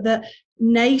happen, but that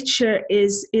nature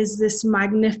is this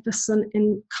magnificent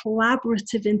and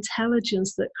collaborative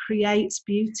intelligence that creates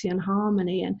beauty and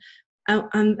harmony.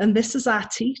 And this is our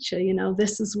teacher,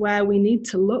 this is where we need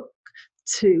to look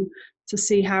to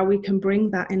see how we can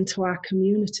bring that into our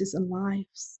communities and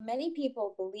lives. Many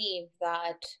people believe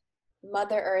that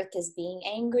Mother Earth is being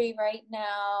angry right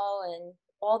now, and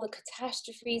all the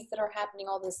catastrophes that are happening,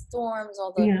 all the storms,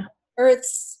 all the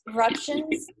Earth's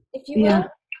eruptions, if you will,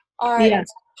 are to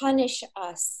punish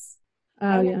us.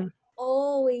 I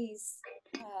always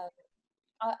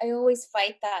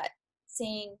fight that,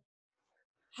 saying,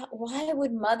 why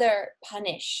would Mother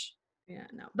punish? Yeah,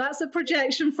 no, that's a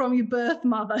projection from your birth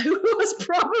mother, who was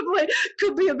probably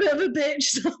could be a bit of a bitch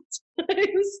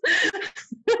sometimes.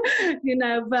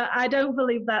 But I don't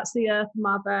believe that's the earth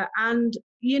mother. And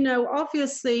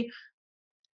obviously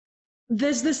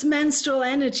there's this menstrual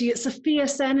energy. It's a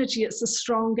fierce energy. It's a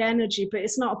strong energy, but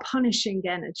it's not a punishing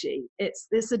energy.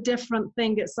 It's a different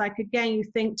thing. It's like, again, you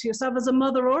think to yourself as a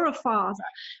mother or a father,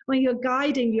 when you're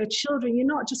guiding your children, you're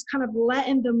not just kind of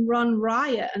letting them run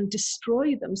riot and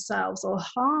destroy themselves or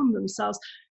harm themselves.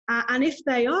 And if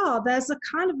they are, there's a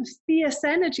kind of a fierce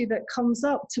energy that comes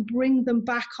up to bring them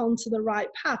back onto the right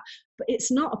path. But it's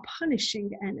not a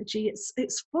punishing energy.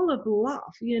 It's full of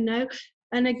love,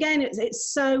 And again,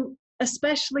 it's so,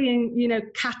 especially in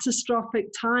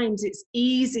catastrophic times, it's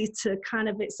easy to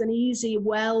it's an easy,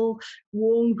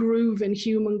 well-worn groove in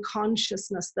human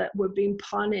consciousness that we're being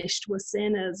punished, we're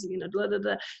sinners, blah, blah,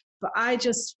 blah. But I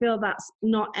just feel that's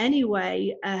not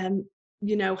anyway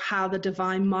how the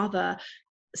Divine Mother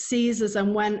sees us.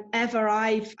 And whenever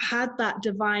I've had that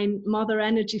Divine Mother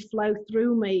energy flow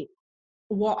through me,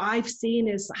 what I've seen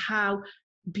is how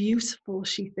beautiful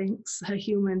she thinks her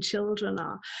human children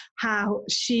are, how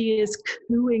she is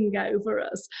cooing over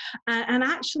us, and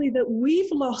actually that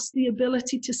we've lost the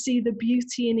ability to see the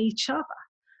beauty in each other.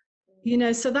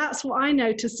 So that's what I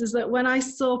noticed, is that when I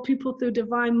saw people through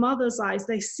Divine Mother's eyes,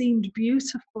 they seemed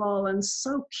beautiful and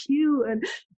so cute, and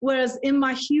whereas in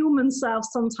my human self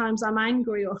sometimes I'm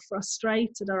angry or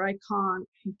frustrated, or I can't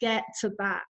get to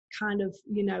that kind of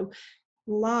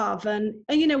love. And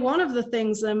you know, one of the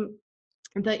things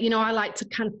that, you know, I like to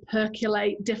kind of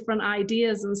percolate different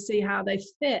ideas and see how they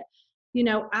fit. You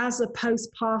know, as a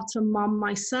postpartum mom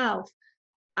myself,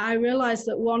 I realized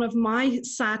that one of my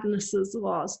sadnesses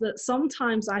was that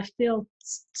sometimes I feel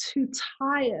too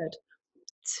tired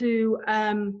to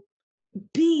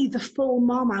be the full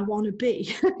mom I want to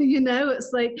be. You know,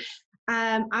 it's like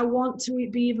I want to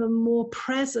be even more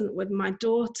present with my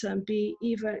daughter and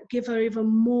give her even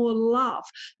more love.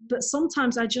 But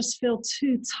sometimes I just feel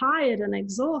too tired and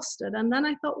exhausted. And then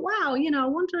I thought, wow, you know, I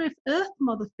wonder if Earth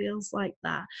Mother feels like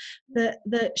that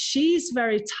she's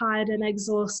very tired and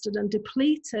exhausted and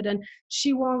depleted, and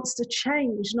she wants to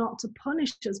change, not to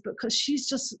punish us, because she's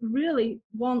just really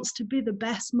wants to be the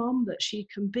best mom that she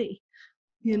can be.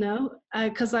 You know,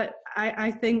 because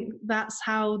I think that's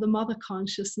how the mother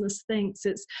consciousness thinks.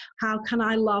 It's how can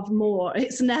I love more?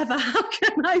 It's never how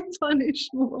can I punish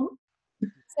more.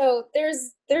 So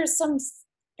there's some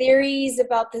theories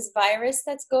about this virus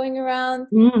that's going around,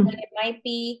 that it might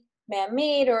be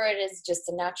man-made or it is just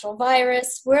a natural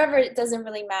virus. Wherever, it doesn't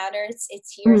really matter. It's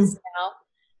here, it's now.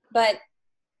 But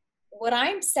what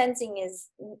I'm sensing is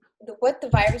what the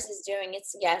virus is doing.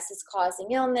 It's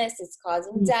causing illness, it's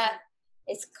causing death.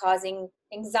 It's causing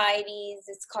anxieties.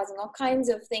 It's causing all kinds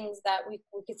of things that we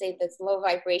could say that's low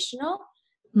vibrational.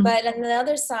 But on the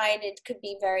other side, it could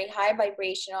be very high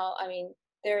vibrational. I mean,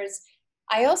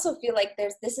 I also feel like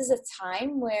this is a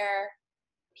time where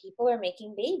people are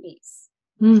making babies.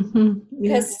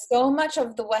 Because so much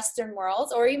of the Western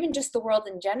world, or even just the world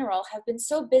in general, have been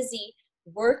so busy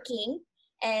working,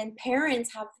 and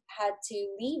parents have had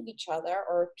to leave each other,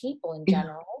 or people in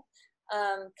general.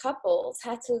 Couples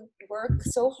had to work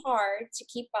so hard to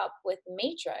keep up with the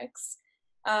matrix,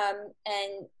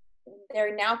 and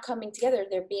they're now coming together.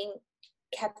 They're being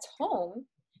kept home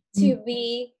to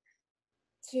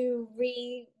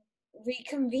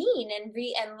reconvene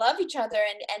and love each other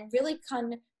and really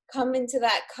come into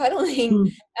that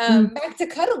cuddling, back to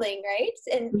cuddling, right?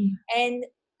 And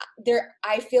there,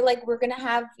 I feel like we're gonna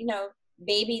have, you know,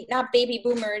 not baby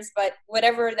boomers, but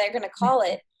whatever they're gonna call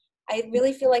it. I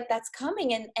really feel like that's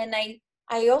coming. And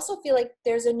I also feel like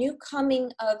there's a new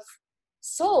coming of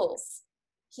souls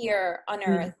here on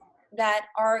Earth that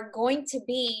are going to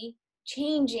be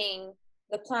changing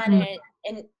the planet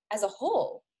and as a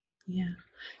whole. Yeah,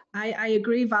 I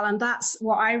agree, Val, and that's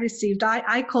what I received.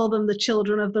 I call them the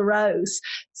children of the rose.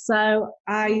 So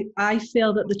I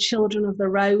feel that the children of the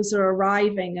rose are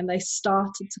arriving, and they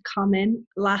started to come in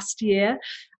last year.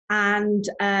 And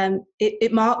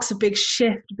it marks a big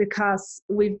shift, because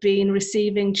we've been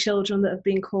receiving children that have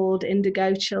been called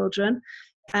indigo children.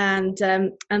 And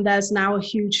there's now a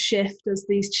huge shift as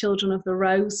these children of the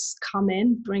rose come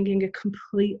in, bringing a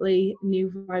completely new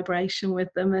vibration with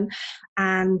them,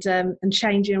 and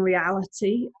changing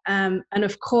reality. And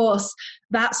of course,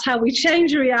 that's how we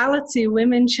change reality.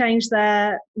 Women change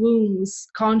their wombs,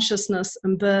 consciousness,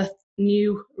 and birth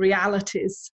new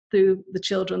realities through the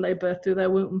children they birth through their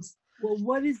wombs. Well,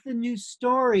 what is the new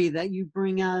story that you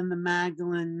bring out in the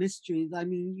Magdalene Mysteries? I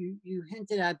mean, you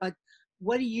hinted at, but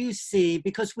what do you see?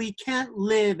 Because we can't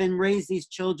live and raise these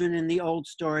children in the old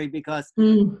story, because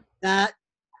that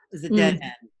is a dead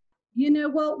end. You know,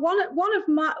 well, one of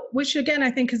my, which again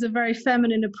I think is a very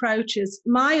feminine approach, is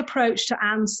my approach to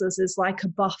answers is like a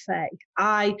buffet.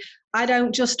 I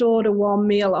don't just order one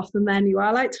meal off the menu.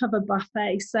 I like to have a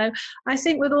buffet. So I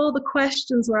think with all the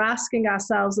questions we're asking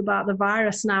ourselves about the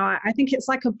virus now, I think it's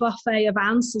like a buffet of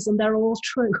answers, and they're all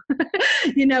true.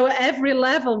 You know, at every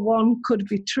level, one could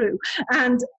be true.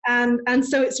 And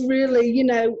so it's really, you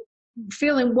know,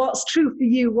 feeling what's true for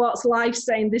you, what's life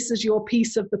saying, this is your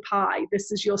piece of the pie,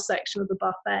 this is your section of the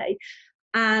buffet.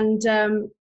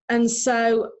 And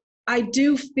so I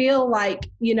do feel like,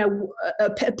 you know,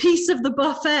 a piece of the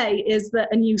buffet is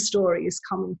that a new story is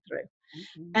coming through.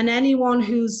 And anyone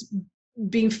who's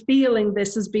been feeling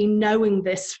this has been knowing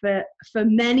this for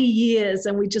many years,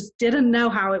 and we just didn't know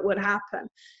how it would happen.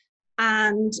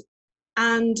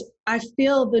 And I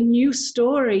feel the new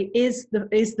story is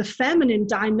the feminine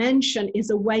dimension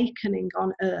is awakening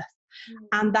on Earth.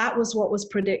 And that was what was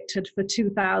predicted for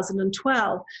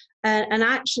 2012. And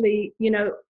actually, you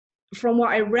know, from what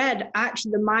I read,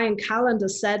 actually the Mayan calendar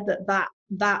said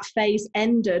that phase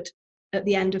ended at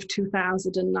the end of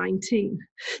 2019.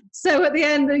 So at the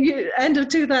end of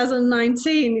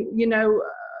 2019, you know,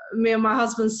 me and my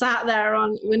husband sat there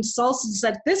on winter solstice and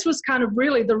said, this was kind of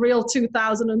really the real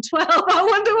 2012. I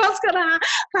wonder what's going to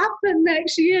happen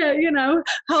next year, you know,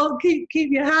 keep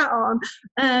your hat on.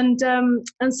 And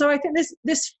so I think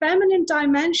this feminine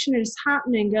dimension is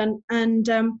happening, and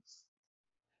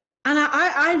And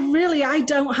I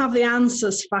don't have the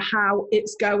answers for how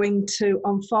it's going to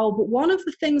unfold. But one of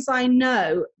the things I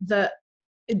know that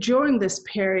during this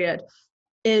period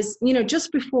is,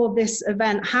 just before this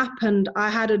event happened, I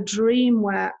had a dream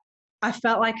where I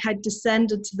felt like I'd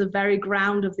descended to the very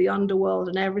ground of the underworld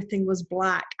and everything was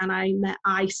black, and I met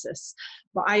Isis,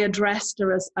 but I addressed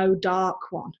her as "Oh Dark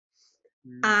One."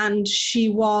 And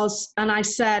and I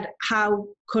said, how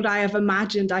could I have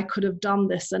imagined I could have done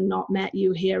this and not met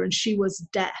you here? And she was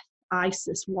death.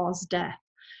 Isis was death.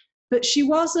 But she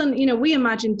wasn't, we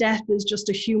imagine death as just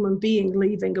a human being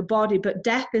leaving a body, but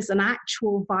death is an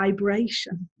actual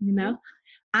vibration,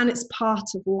 and it's part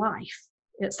of life.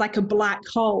 It's like a black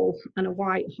hole and a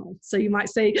white hole. So you might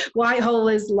say white hole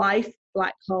is life,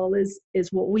 black hole is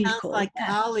what we Sounds call like death.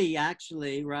 Kali,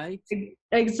 actually, right?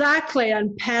 Exactly,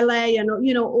 and Pele, and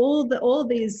all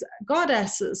these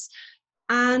goddesses,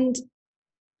 and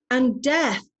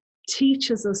death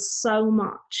teaches us so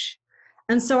much.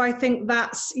 And so I think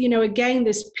that's, again,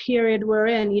 this period we're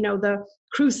in, the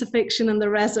crucifixion and the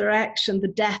resurrection, the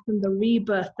death and the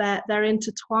rebirth, they're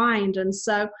intertwined. And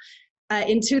so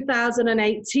in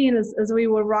 2018, as we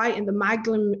were writing the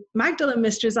Magdalene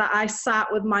mysteries, I sat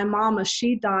with my mom as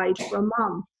she died for a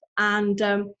month. And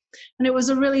it was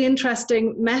a really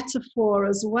interesting metaphor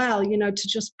as well, to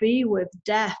just be with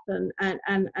death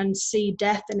and see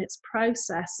death in its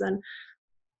process.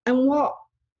 And what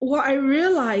I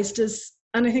realized is,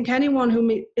 and I think anyone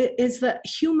who is that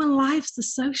human lives are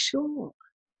so short.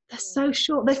 They're so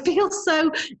short. They feel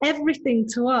so everything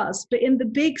to us, but in the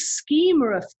big schema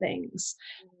of things,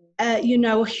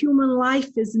 human life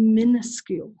is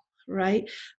minuscule, right?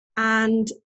 And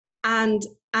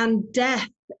death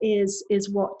is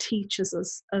what teaches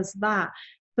us that.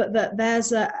 But that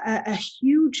there's a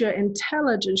huger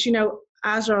intelligence.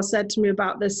 Azra said to me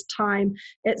about this time,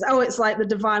 it's like the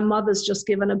Divine Mother's just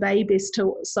given a baby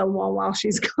to someone while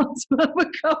she's got to have a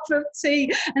cup of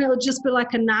tea, and it'll just be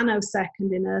like a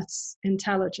nanosecond in Earth's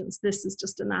intelligence. This is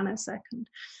just a nanosecond.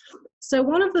 So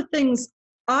one of the things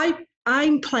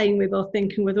I'm playing with or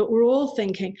thinking with, what we're all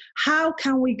thinking, how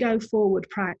can we go forward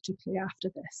practically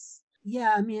after this?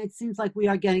 Yeah, I mean, it seems like we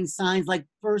are getting signs, like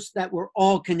first that we're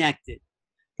all connected.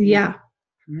 Yeah.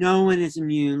 No one is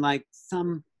immune, like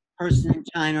some person in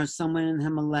China or someone in the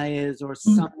Himalayas or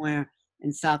somewhere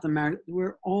in South America.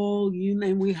 We're all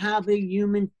human. We have a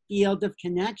human field of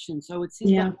connection. So it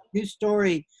seems like the new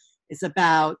story is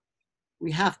about,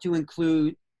 we have to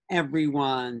include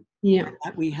everyone. Yeah.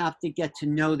 That we have to get to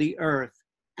know the earth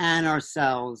and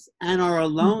ourselves and our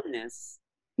aloneness.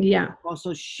 Yeah.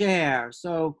 Also share.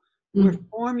 So we're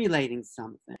formulating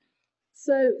something.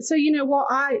 So what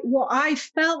I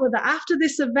felt with that, after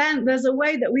this event, there's a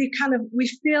way that we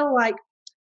feel like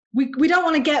we don't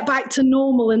want to get back to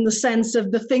normal in the sense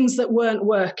of the things that weren't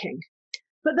working.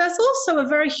 But there's also a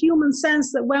very human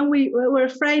sense that when we're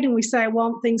afraid and we say, I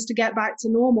want things to get back to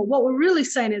normal, what we're really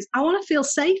saying is, I want to feel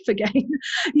safe again,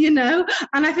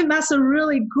 And I think that's a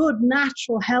really good,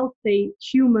 natural, healthy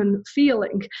human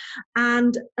feeling.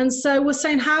 And so we're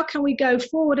saying, how can we go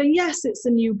forward? And yes, it's a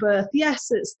new birth.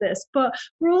 Yes, it's this. But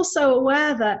we're also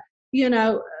aware that,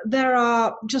 there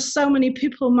are just so many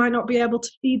people who might not be able to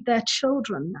feed their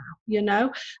children now,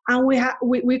 and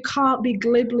we can't be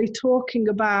glibly talking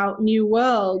about new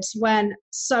worlds when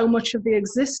so much of the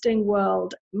existing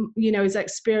world, is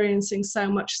experiencing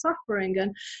so much suffering.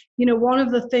 And, one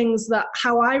of the things that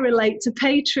how I relate to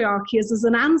patriarchy is as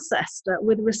an ancestor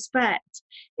with respect.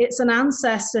 It's an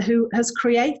ancestor who has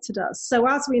created us. So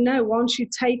as we know, once you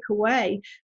take away,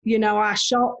 our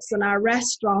shops and our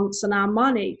restaurants and our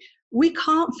money, we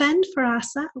can't fend for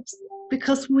ourselves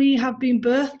because we have been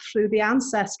birthed through the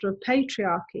ancestor of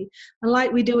patriarchy. And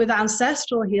like we do with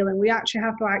ancestral healing, we actually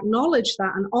have to acknowledge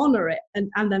that and honor it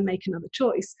and then make another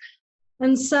choice.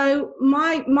 And so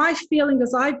my feeling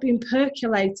as I've been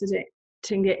percolating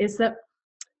it is that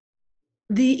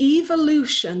the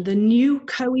evolution, the new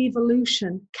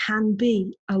co-evolution, can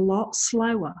be a lot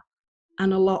slower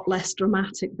and a lot less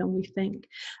dramatic than we think.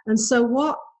 And so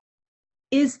what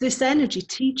is this energy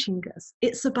teaching us?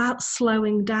 It's about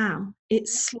slowing down.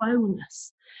 It's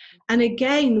slowness. And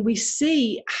again, we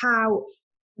see how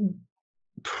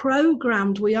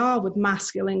programmed we are with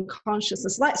masculine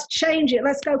consciousness. Let's change it.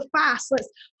 Let's go fast. Let's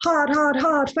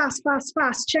hard,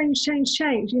 fast, change,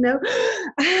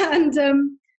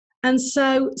 And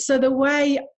so the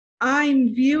way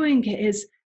I'm viewing it is,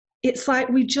 it's like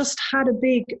we just had a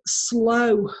big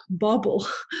slow bubble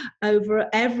over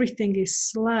everything is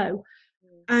slow.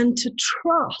 And to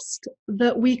trust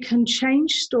that we can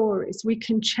change stories, we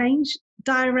can change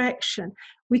direction.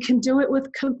 We can do it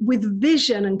with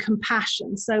vision and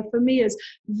compassion. So for me, as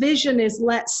vision is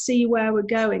let's see where we're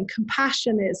going.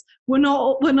 Compassion is we're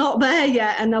not there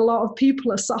yet, and a lot of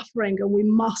people are suffering, and we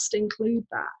must include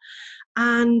that.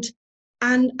 And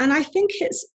I think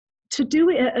it's to do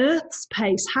it at Earth's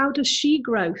pace. How does she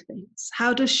grow things?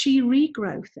 How does she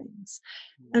regrow things?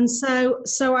 And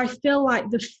so I feel like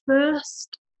the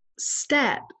first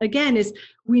step again is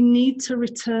we need to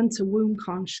return to womb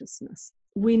consciousness.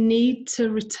 We need to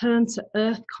return to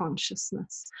earth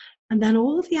consciousness, and then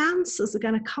all the answers are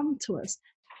going to come to us.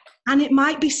 And it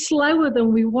might be slower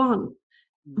than we want,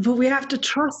 but we have to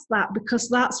trust that, because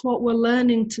that's what we're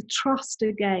learning to trust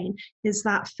again, is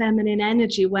that feminine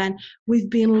energy when we've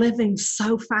been living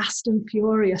so fast and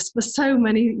furious for so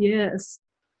many years.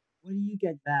 What do you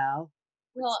get, Val?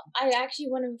 Well, I actually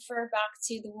want to refer back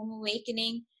to the Womb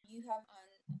Awakening. You have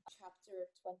on chapter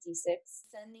 26,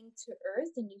 Sending to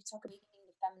Earth, and you talk about awakening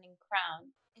the feminine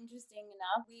crown. Interesting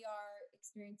enough, we are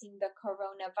experiencing the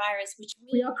coronavirus, which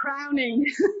means we are crowning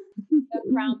the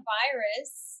crown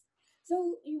virus.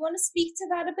 So you want to speak to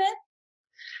that a bit?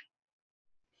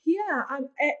 Yeah,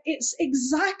 it's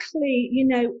exactly,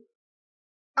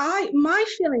 my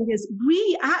feeling is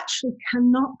we actually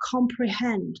cannot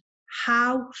comprehend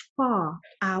how far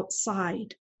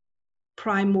outside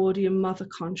primordial mother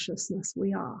consciousness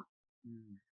we are.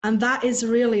 And that is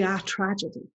really our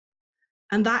tragedy.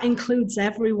 And that includes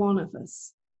every one of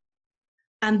us.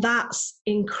 And that's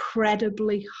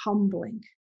incredibly humbling,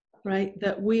 right?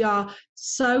 That we are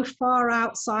so far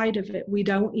outside of it, we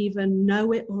don't even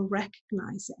know it or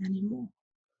recognize it anymore.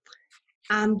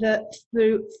 And that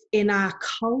in our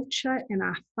culture, in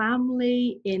our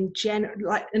family, in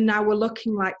general, and now we're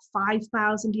looking like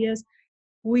 5,000 years,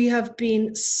 we have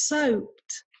been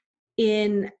soaked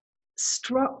in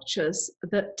structures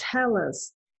that tell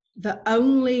us that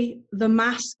only the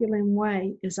masculine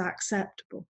way is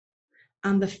acceptable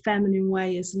and the feminine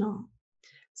way is not.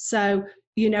 So,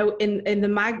 in the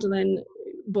Magdalene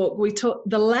book, we took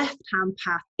the left-hand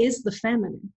path is the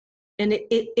feminine, and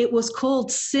it was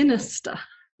called sinister.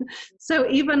 So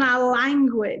even our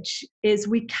language is,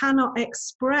 we cannot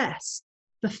express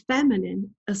the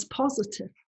feminine as positive.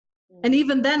 And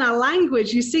even then our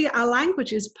language, you see, our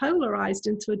language is polarized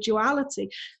into a duality.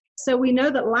 So we know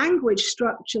that language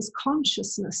structures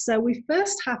consciousness. So we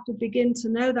first have to begin to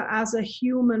know that as a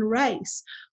human race,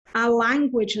 our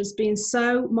language has been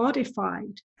so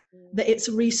modified that it's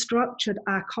restructured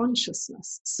our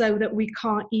consciousness so that we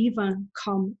can't even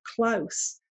come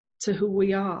close to who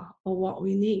we are or what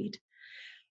we need.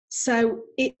 So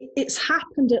it's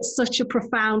happened at such a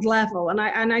profound level, and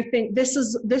I think this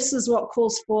is what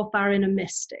calls forth our inner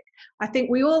mystic. I think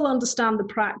we all understand the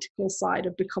practical side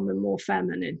of becoming more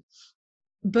feminine,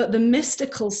 but the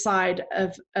mystical side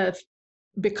of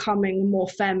becoming more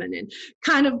feminine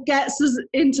kind of gets us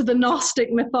into the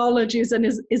Gnostic mythologies and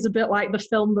is a bit like the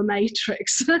film The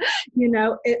Matrix.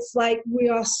 It's like we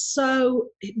are so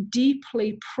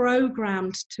deeply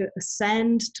programmed to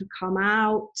ascend, to come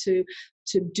out, to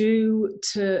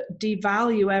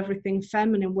devalue everything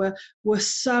feminine. We're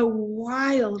so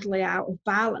wildly out of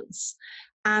balance.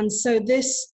 And so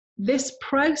this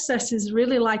process is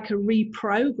really like a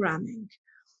reprogramming,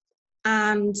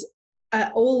 and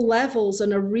at all levels,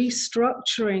 and a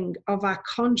restructuring of our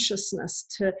consciousness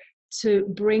to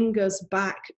bring us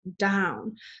back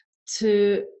down,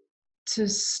 to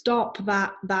stop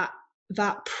that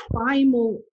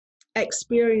primal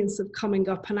experience of coming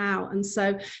up and out. And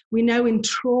so we know in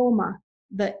trauma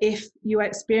that if you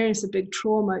experience a big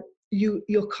trauma,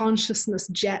 your consciousness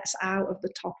jets out of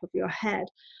the top of your head.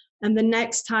 And the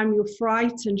next time you're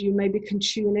frightened, you maybe can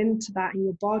tune into that in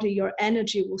your body. Your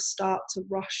energy will start to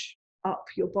rush up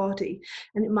your body,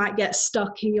 and it might get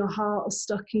stuck in your heart or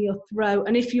stuck in your throat.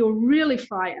 And if you're really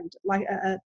frightened, like at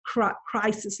a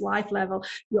crisis life level,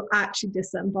 you'll actually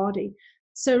disembody.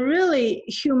 So really,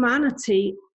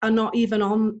 humanity are not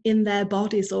even in their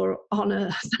bodies or on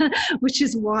Earth, which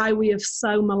is why we have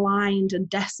so maligned and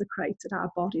desecrated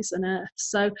our bodies on Earth.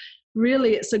 So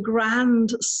really, it's a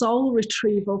grand soul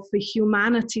retrieval for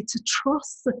humanity to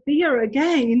trust Sophia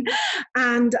again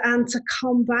and to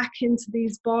come back into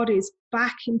these bodies,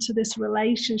 back into this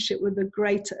relationship with the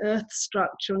greater Earth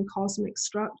structure and cosmic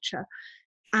structure,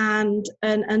 and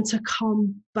to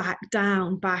come back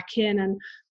down, back in. And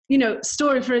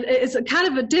story for it's a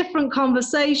kind of a different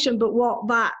conversation, but what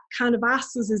that kind of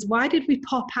asks us is, why did we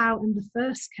pop out in the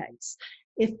first case?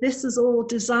 If this is all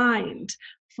designed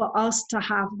for us to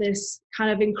have this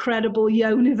kind of incredible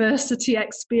university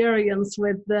experience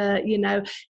with the,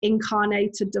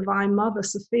 incarnated Divine Mother,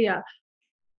 Sophia,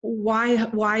 why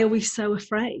are we so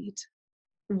afraid?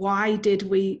 why did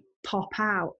we pop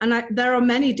out? And there are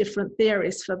many different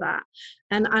theories for that,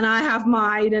 and I have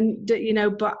mine, and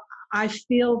but I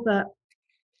feel that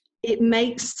it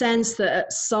makes sense that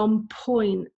at some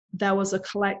point there was a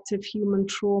collective human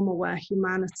trauma where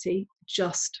humanity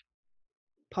just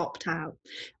popped out,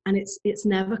 and it's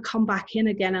never come back in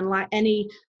again. And like any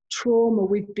trauma,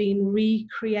 we've been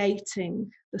recreating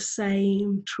the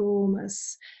same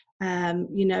traumas,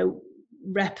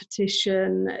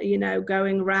 repetition,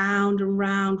 going round and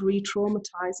round,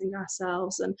 re-traumatizing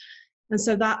ourselves. And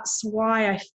so that's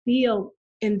why I feel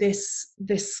in this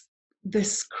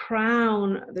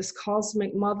crown, this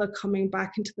cosmic mother coming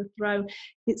back into the throne,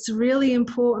 it's really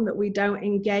important that we don't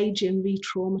engage in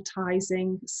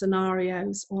re-traumatizing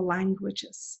scenarios or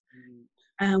languages,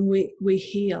 and we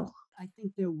heal. I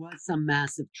think there was some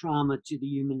massive trauma to the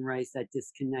human race that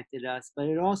disconnected us, but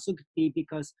it also could be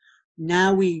because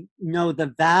now we know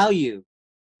the value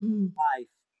of life,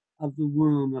 of the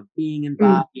womb, of being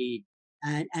embodied,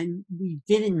 and we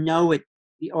didn't know it,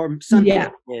 or some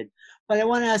people did. But I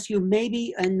want to ask you,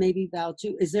 maybe Val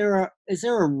too, is there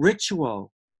a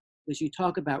ritual, because you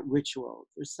talk about rituals,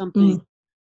 or something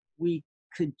we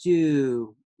could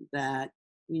do that,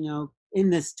 in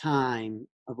this time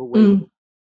of awakening?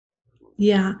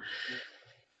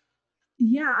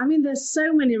 Yeah, I mean, there's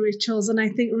so many rituals, and I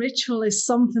think ritual is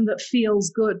something that feels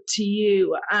good to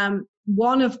you.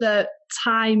 One of the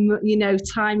time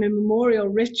immemorial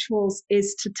rituals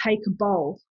is to take a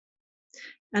bowl,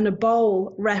 and a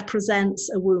bowl represents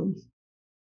a womb.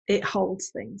 It holds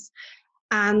things,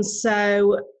 and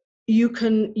so you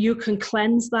can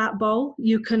cleanse that bowl.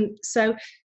 You can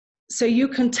so you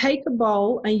can take a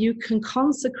bowl and you can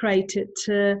consecrate it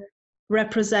to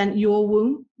represent your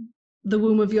womb, the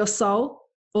womb of your soul,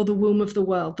 or the womb of the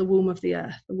world, the womb of the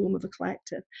earth, the womb of the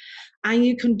collective. And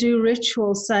you can do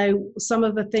rituals. So some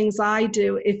of the things I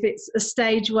do, if it's a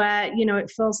stage where,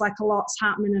 it feels like a lot's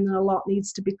happening and a lot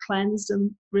needs to be cleansed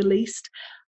and released,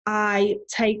 I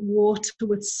take water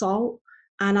with salt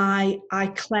and I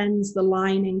cleanse the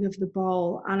lining of the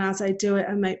bowl. And as I do it,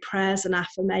 I make prayers and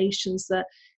affirmations that,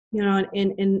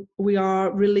 we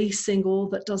are releasing all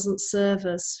that doesn't serve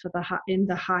us in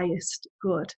the highest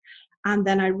good. And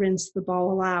then I rinse the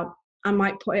bowl out. I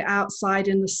might put it outside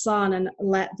in the sun and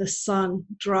let the sun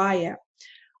dry it.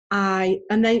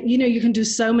 And then, you can do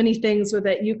so many things with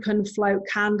it. You can float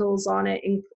candles on it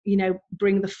and,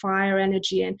 bring the fire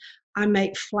energy in. I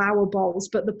make flower bowls.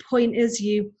 But the point is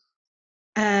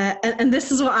and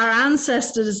this is what our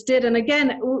ancestors did. And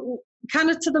again,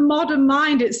 kind of to the modern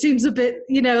mind, it seems a bit,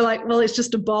 like, well, it's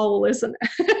just a bowl, isn't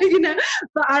it?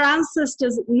 But our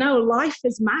ancestors, no, life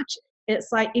is magic.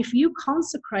 It's like, if you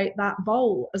consecrate that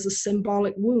bowl as a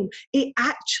symbolic womb, it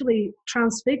actually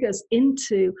transfigures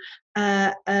into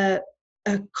a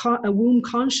womb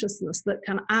consciousness that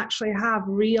can actually have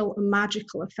real and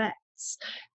magical effects.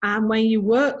 And when you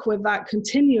work with that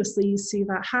continuously, you see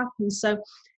that happen. So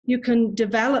you can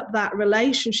develop that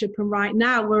relationship. And right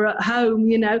now we're at home,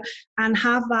 and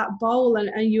have that bowl,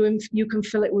 and you can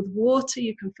fill it with water,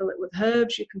 you can fill it with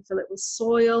herbs, you can fill it with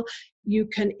soil, you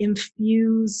can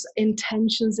infuse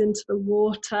intentions into the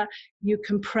water, you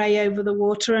can pray over the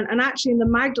water. And actually in the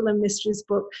Magdalene Mysteries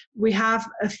book, we have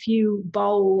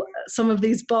some of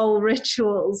these bowl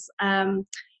rituals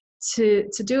to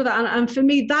do that. And for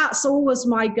me, that's always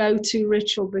my go-to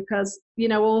ritual, because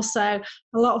also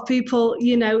a lot of people,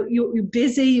 you're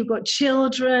busy, you've got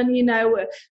children, a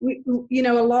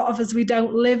lot of us, we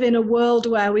don't live in a world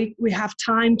where we have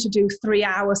time to do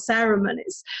 3-hour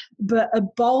ceremonies, but a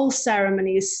bowl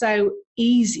ceremony is so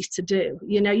easy to do.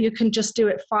 You can just do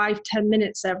it 5-10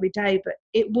 minutes every day, but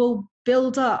it will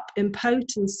build up in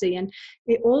potency. And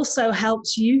it also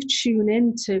helps you tune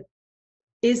into,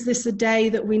 is this a day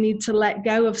that we need to let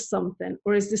go of something?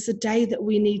 Or is this a day that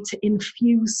we need to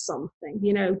infuse something?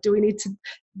 Do we need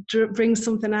to bring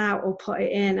something out or put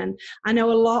it in? And I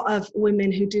know a lot of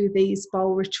women who do these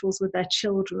bowl rituals with their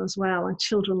children as well. And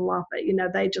children love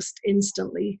it. They just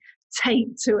instantly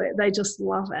take to it. They just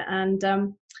love it. And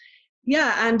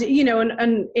and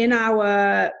in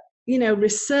our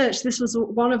research, this was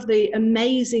one of the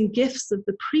amazing gifts of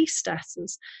the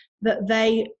priestesses, that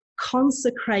they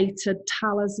consecrated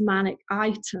talismanic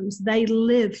items. They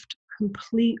lived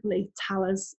completely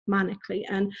talismanically,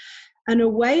 and a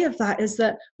way of that is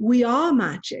that we are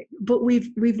magic, but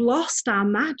we've lost our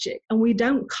magic, and we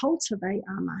don't cultivate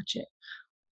our magic.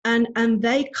 And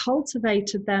they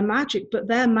cultivated their magic, but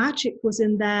their magic was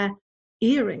in their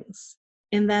earrings,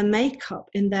 in their makeup,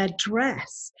 in their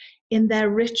dress, in their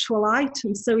ritual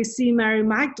items. So we see Mary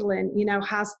Magdalene,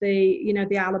 has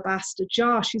the alabaster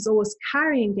jar. She's always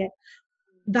carrying it.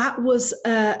 that was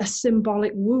a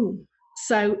symbolic womb.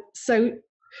 So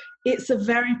it's a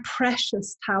very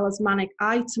precious talismanic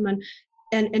item.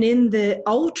 And in the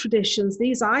old traditions,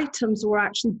 these items were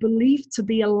actually believed to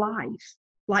be alive,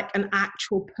 like an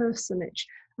actual personage.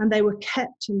 And they were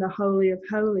kept in the Holy of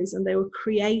Holies, and they were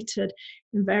created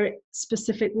in very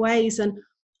specific ways. And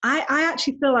I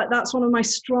actually feel like that's one of my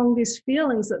strongest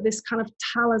feelings, that this kind of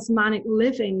talismanic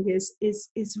living is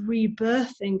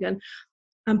rebirthing,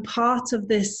 and part of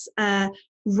this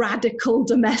radical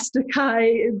domestic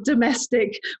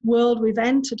world we've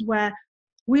entered, where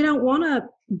we don't want to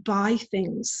buy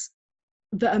things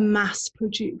that are mass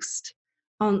produced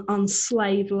on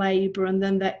slave labor and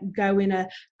then that go in a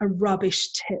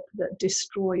rubbish tip that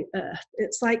destroy Earth.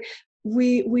 It's like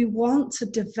we want to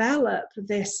develop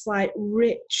this like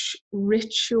rich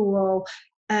ritual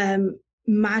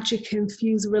magic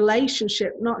infused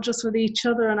relationship, not just with each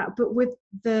other but with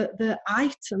the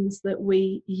items that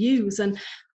we use. And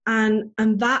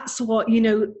that's what, you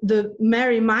know, the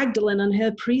Mary Magdalene and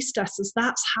her priestesses,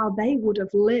 that's how they would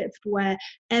have lived, where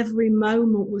every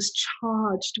moment was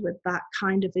charged with that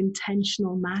kind of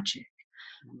intentional magic.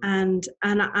 And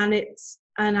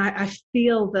I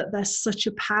feel that there's such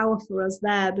a power for us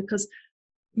there, because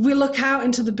we look out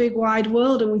into the big wide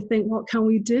world and we think, what can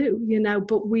we do? You know,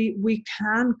 but we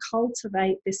can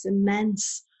cultivate this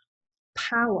immense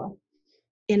power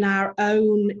in our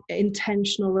own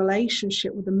intentional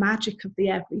relationship with the magic of the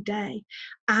everyday,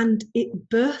 and it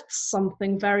births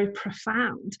something very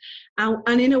profound.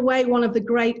 And in a way, one of the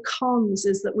great cons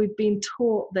is that we've been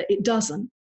taught that it doesn't.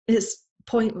 It's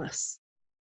pointless.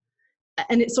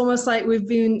 And it's almost like we've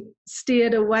been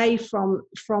steered away from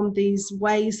these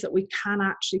ways that we can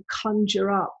actually conjure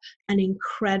up an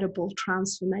incredible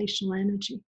transformational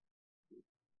energy.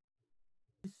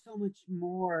 There's so much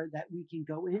more that we can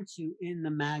go into in the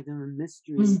Magdalene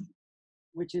Mysteries,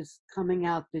 which is coming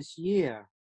out this year.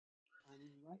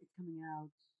 Right? It's coming out.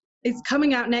 It's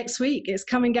coming out next week. It's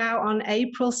coming out on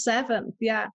April 7th.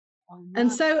 Yeah.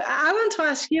 And so I want to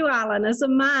ask you, Alan, as a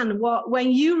man, when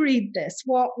you read this,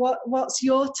 what's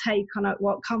your take on it?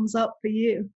 What comes up for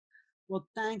you? Well,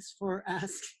 thanks for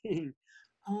asking.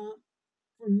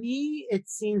 For me, it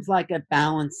seems like a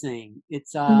balancing.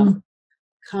 It's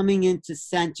coming into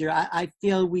center. I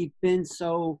feel we've been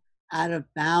so out of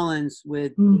balance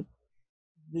with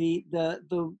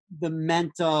the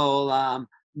mental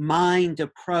mind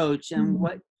approach, and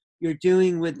what you're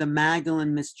doing with the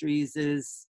Magdalene Mysteries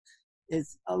is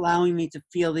allowing me to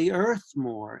feel the earth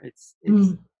more. It's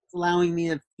allowing me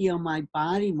to feel my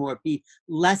body more, be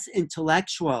less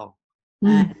intellectual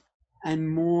and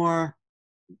more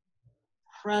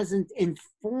present in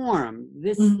form.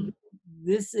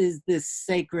 This is this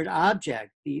sacred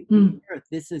object, the earth.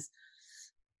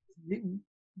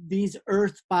 These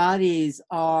earth bodies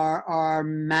are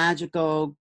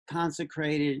magical,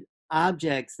 consecrated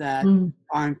objects that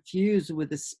are infused with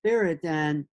the spirit.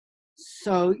 And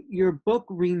so your book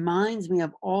reminds me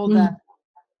of all that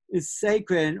is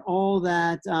sacred and all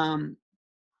that the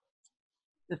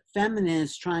feminine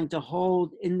is trying to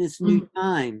hold in this new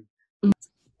time.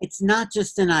 It's not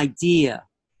just an idea.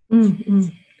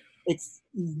 It's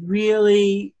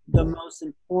really the most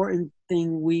important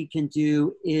thing we can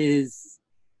do is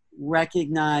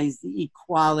recognize the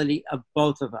equality of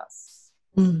both of us,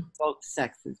 both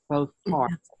sexes, both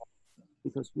parts,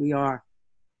 because we are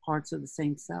parts of the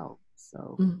same self.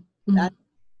 So that,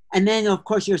 and then of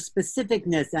course your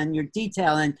specificness and your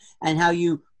detail and how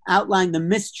you outline the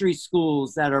mystery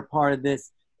schools that are part of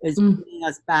this is bringing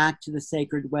us back to the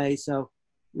sacred way. So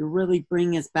you're really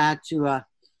bringing us back to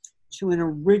an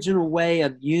original way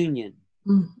of union.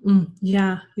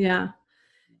 Yeah,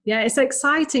 it's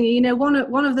exciting. You know,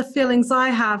 one of the feelings I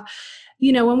have,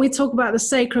 you know, when we talk about the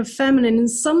sacred feminine, in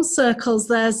some circles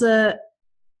there's a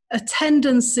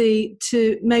tendency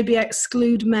to maybe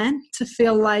exclude men, to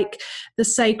feel like the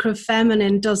sacred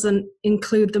feminine doesn't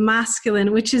include the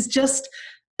masculine, which is just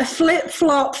a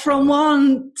flip-flop from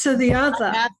one to the other.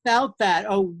 I have felt that.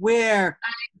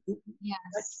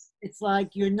 Yes. It's like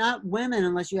you're not women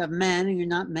unless you have men, and you're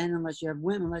not men unless you have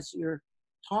women, unless you're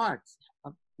parts.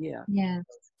 Yeah.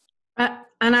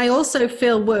 And I also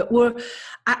feel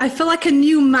I feel like a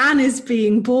new man is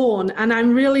being born, and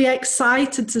I'm really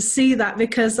excited to see that,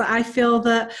 because I feel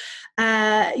that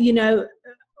you know,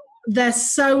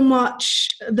 there's so much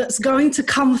that's going to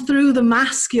come through the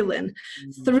masculine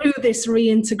through this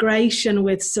reintegration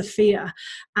with Sophia,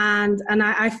 and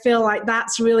I feel like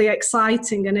that's really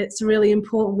exciting, and it's really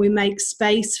important we make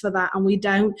space for that, and we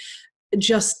don't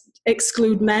just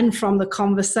exclude men from the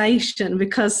conversation,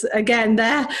 because again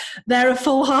they're a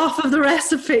full half of the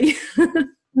recipe.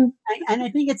 And I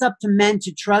think it's up to men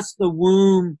to trust the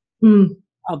womb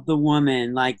of the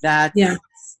woman. Like that's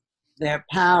their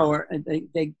power.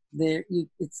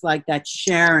 It's like that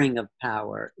sharing of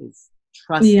power is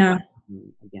trusting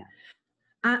again.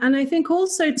 And I think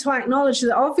also to acknowledge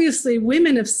that obviously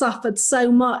women have suffered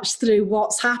so much through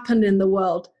what's happened in the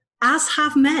world, as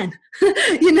have men.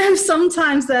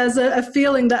 Sometimes there's a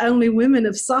feeling that only women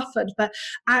have suffered, but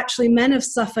actually men have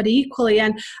suffered equally.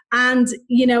 And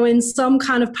in some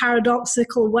kind of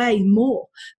paradoxical way, more,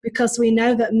 because we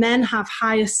know that men have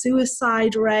higher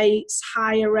suicide rates,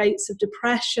 higher rates of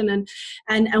depression.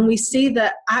 And we see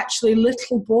that actually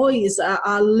little boys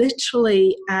are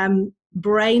literally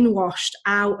brainwashed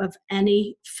out of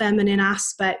any feminine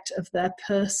aspect of their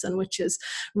person, which is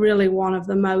really one of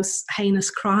the most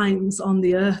heinous crimes on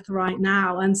the earth right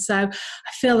now. And so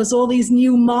I feel as all these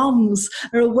new moms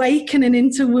are awakening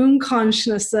into womb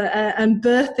consciousness and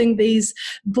birthing these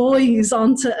boys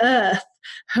onto earth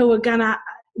who are gonna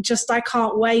I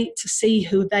can't wait to see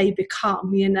who they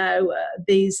become,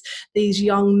 these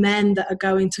young men that are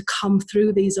going to come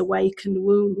through these awakened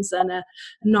wombs and are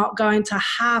not going to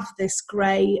have this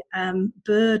grey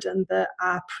burden that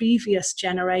our previous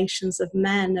generations of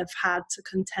men have had to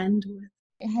contend with.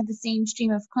 It had the same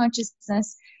stream of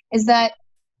consciousness, is that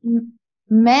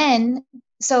men,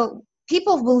 so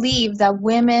people believe that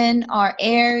women are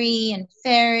airy and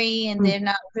fairy and they're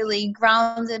not really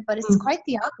grounded, but it's quite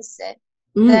the opposite.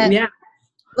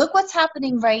 Look what's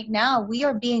happening right now. We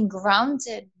are being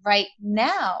grounded right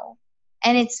now.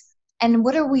 And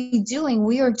what are we doing?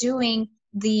 We are doing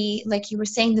like you were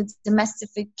saying, the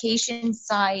domestication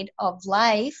side of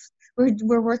life.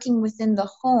 We're working within the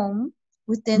home,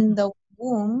 within the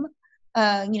womb.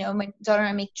 My daughter and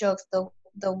I make jokes, the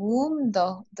womb,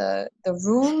 the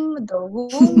room, the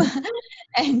womb.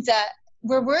 And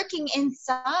we're working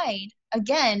inside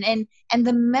again, and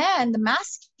the man, the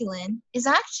masculine, is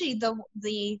actually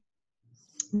the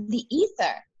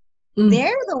ether.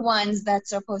 They're the ones that's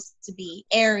supposed to be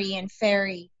airy and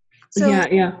fairy. So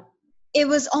it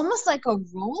was almost like a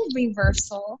role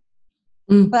reversal,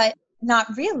 but not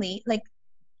really. Like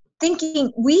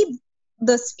thinking even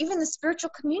the spiritual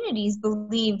communities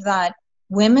believe that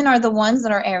women are the ones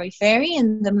that are airy fairy,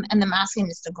 and the masculine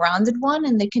is the grounded one,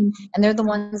 and they're the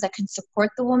ones that can support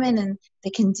the woman, and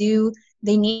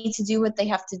they need to do what they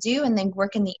have to do, and they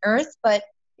work in the earth. But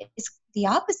it's the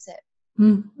opposite.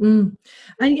 And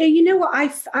you know what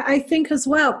I think as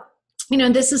well,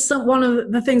 this is one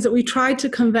of the things that we tried to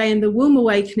convey in the Womb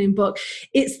Awakening book.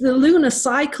 It's the lunar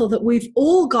cycle that we've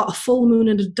all got a full moon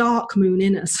and a dark moon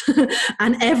in us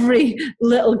and every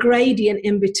little gradient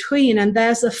in between. And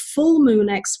there's a full moon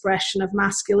expression of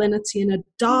masculinity and a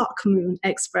dark moon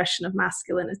expression of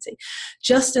masculinity,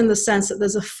 just in the sense that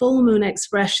there's a full moon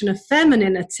expression of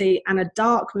femininity and a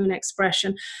dark moon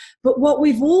expression. But what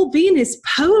we've all been is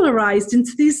polarized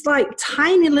into these like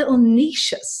tiny little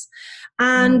niches.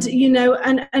 And,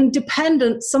 and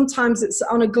dependent, sometimes it's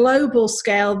on a global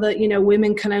scale that,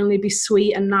 women can only be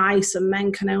sweet and nice and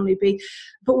men can only be,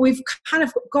 but we've kind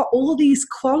of got all these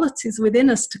qualities within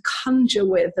us to conjure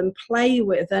with and play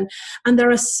with. And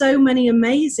there are so many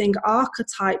amazing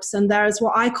archetypes, and there is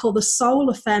what I call the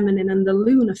solar feminine and the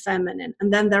lunar feminine.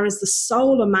 And then there is the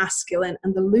solar masculine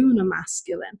and the lunar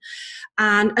masculine.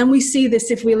 And we see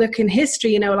this if we look in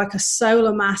history, like a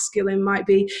solar masculine might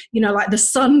be, like the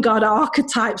sun god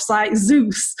archetypes like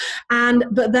Zeus.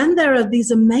 But then there are these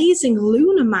amazing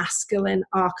lunar masculine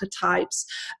archetypes,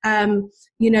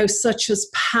 such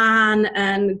as Pan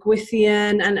and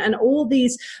Gwithian and all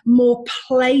these more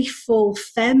playful,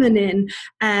 feminine,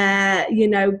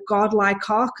 godlike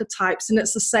archetypes. And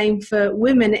it's the same for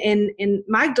women in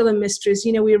Magdalene Mysteries.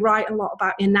 We write a lot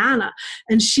about Inanna,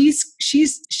 and she's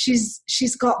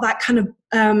got that kind of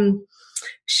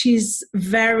she's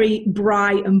very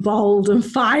bright and bold and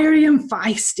fiery and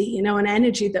feisty, an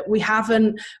energy that we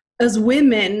haven't. As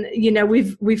women,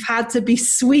 we've had to be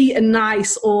sweet and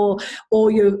nice, or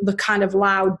you're the kind of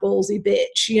loud, ballsy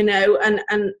bitch,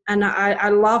 And I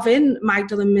love in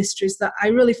Magdalene Mysteries that I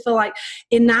really feel like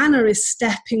Inanna is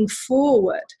stepping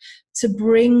forward to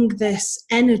bring this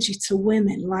energy to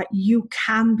women. Like, you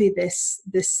can be this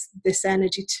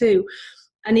energy too,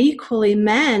 and equally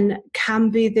men can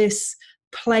be this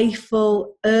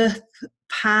playful earth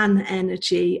Pan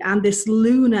energy and this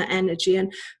lunar energy.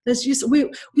 And there's just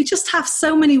we just have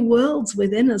so many worlds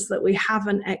within us that we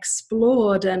haven't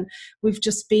explored, and we've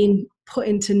just been put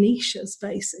into niches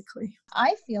basically.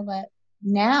 I feel that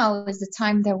now is the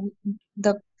time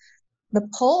that the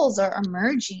poles are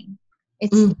emerging.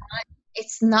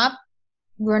 It's not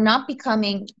we're not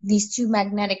becoming these two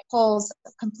magnetic poles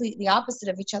completely opposite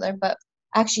of each other, but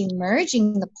actually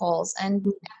merging the poles. And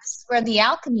this is where the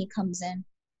alchemy comes in,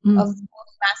 of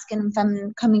both masculine and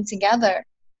feminine coming together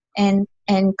and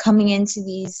coming into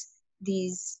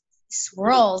these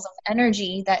swirls of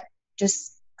energy that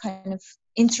just kind of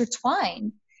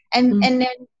intertwine. And then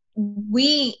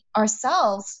we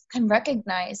ourselves can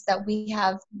recognize that we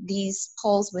have these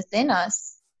poles within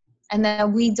us, and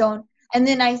that we don't. And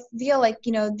then I feel like,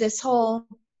 you know, this whole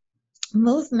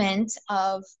movement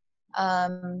of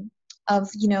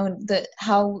you know,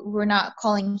 how we're not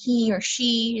calling he or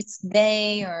she, it's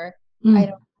they, or I don't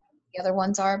know what the other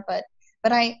ones are, but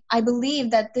I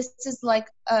believe that this is like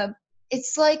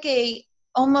it's like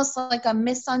almost like a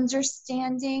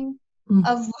misunderstanding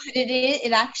of what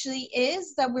it actually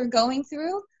is that we're going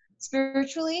through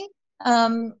spiritually.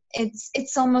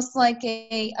 It's almost like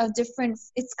a different,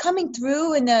 it's coming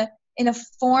through in a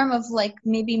form of like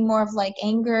maybe more of like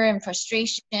anger and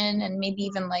frustration, and maybe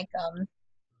even like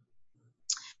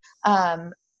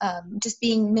just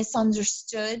being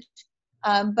misunderstood.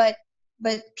 But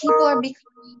people are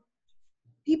becoming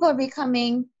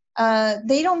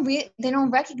they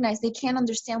don't recognize, they can't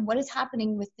understand what is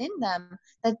happening within them,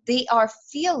 that they are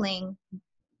feeling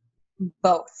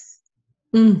both.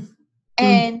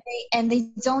 And they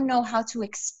don't know how to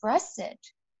express it.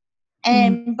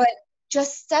 And but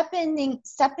just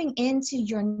stepping into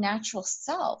your natural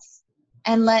self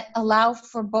and allow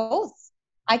for both.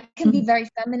 I can be very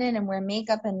feminine and wear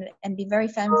makeup and be very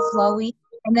flowy,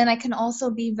 and then I can also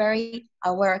be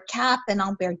I'll wear a cap and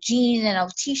I'll wear jeans and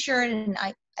I'll t-shirt, and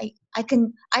I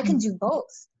can do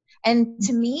both. And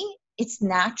to me, it's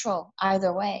natural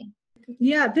either way.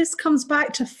 Yeah, this comes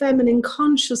back to feminine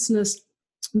consciousness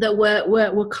that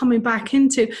we're coming back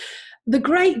into. The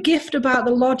great gift about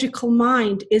the logical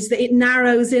mind is that it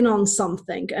narrows in on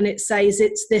something and it says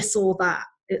it's this or that,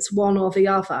 it's one or the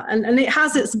other, and it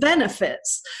has its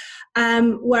benefits.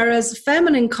 Whereas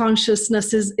feminine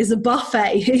consciousness is a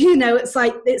buffet. You know, it's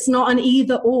like, it's not an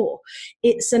either or,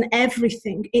 it's an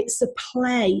everything. It's a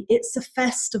play, it's a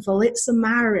festival, it's a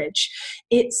marriage,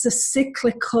 it's a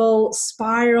cyclical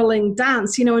spiraling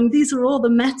dance, you know. And these are all the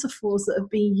metaphors that have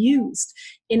been used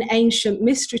in ancient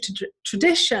mystery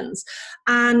traditions.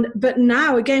 But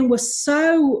now again,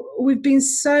 we've been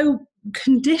so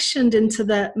conditioned into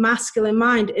the masculine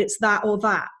mind, it's that or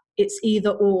that, it's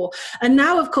either or. And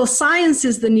now, of course, science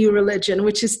is the new religion,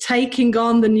 which is taking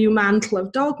on the new mantle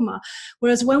of dogma.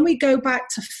 Whereas when we go back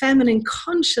to feminine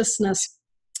consciousness,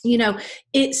 you know,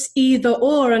 it's either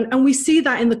or. And we see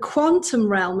that in the quantum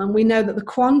realm. And we know that the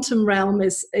quantum realm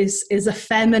is a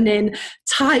feminine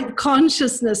type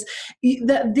consciousness.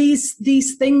 That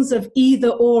these things of either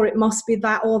or, it must be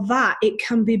that or that. It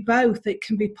can be both. It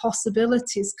can be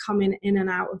possibilities coming in and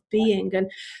out of being. And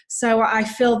so I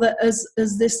feel that as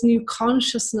this new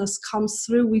consciousness comes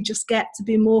through, we just get to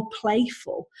be more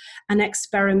playful and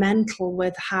experimental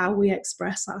with how we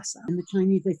express ourselves. In the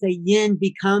Chinese, they say yin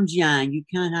becomes yang. You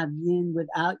can't have yin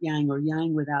without yang, or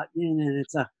yang without yin, and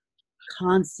it's a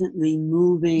constantly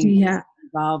moving,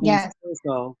 evolving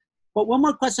circle. But one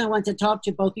more question I want to talk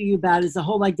to both of you about is the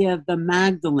whole idea of the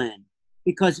Magdalene,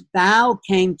 because Val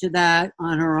came to that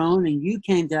on her own, and you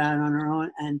came to that on her own,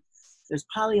 and there's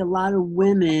probably a lot of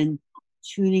women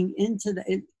tuning into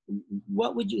that.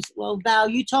 What would you? Well, Val,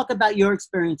 you talk about your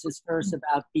experiences first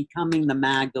about becoming the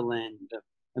Magdalene,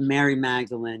 the Mary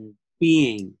Magdalene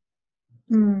being.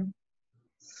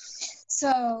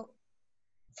 So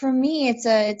for me,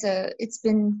 it's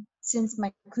been since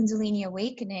my Kundalini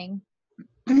awakening.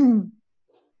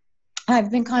 I've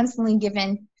been constantly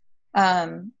given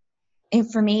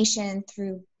information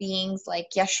through beings like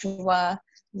Yeshua,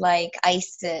 like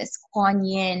Isis, Kuan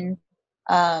Yin,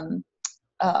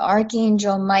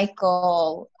 Archangel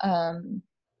Michael,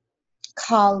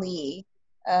 Kali,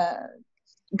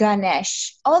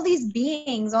 Ganesh, all these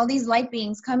beings, all these light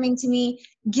beings coming to me,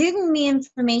 giving me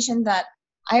information that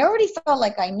I already felt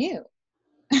like I knew.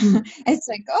 It's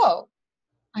like, oh,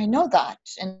 I know that,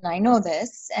 and I know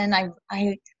this, and I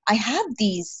have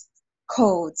these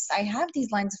codes, I have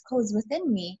these lines of codes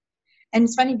within me. And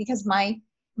it's funny because my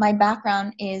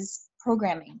background is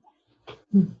programming.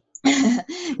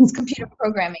 It's computer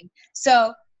programming.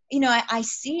 So, you know, I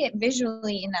see it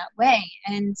visually in that way.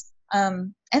 And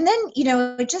then, you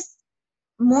know, it just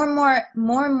more and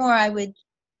more I would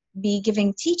be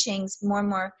giving teachings, more and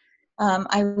more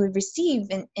I would receive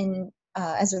in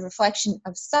as a reflection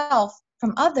of self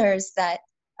from others, that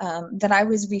I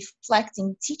was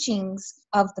reflecting teachings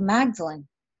of the Magdalene.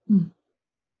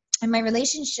 And my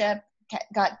relationship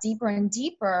got deeper and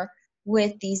deeper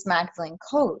with these Magdalene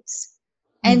codes.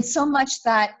 And so much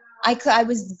that I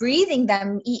was breathing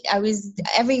them.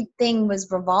 Everything was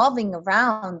revolving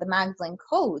around the Magdalene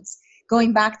codes,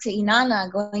 going back to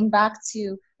Inanna, going back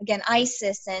to, again,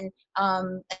 Isis, and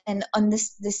on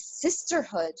this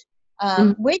sisterhood,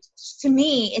 which to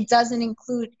me, it doesn't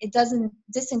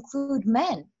disinclude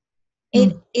men.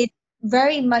 It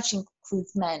very much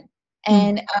includes men,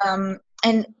 and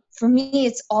for me,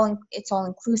 it's all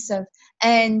inclusive,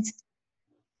 and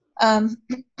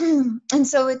and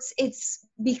so it's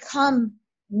become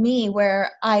me,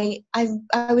 where I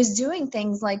was doing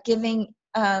things like giving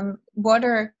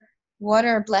water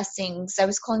blessings. I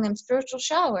was calling them spiritual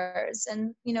showers,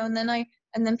 and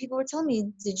and then people were telling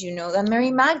me, did you know that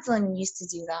Mary Magdalene used to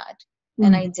do that?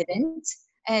 And I didn't.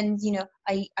 And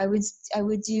I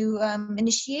would do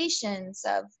initiations,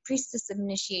 of priestess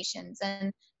initiations,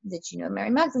 and did you know Mary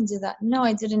Magdalene did that? No,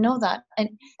 I didn't know that.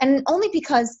 And only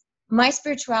because my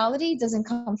spirituality doesn't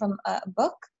come from a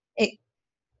book.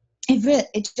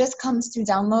 It just comes through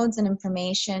downloads and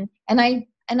information, and I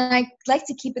like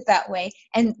to keep it that way.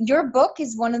 And your book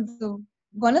is one of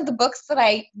the books that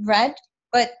I read,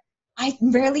 but I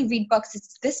rarely read books.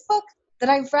 It's this book that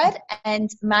I've read, and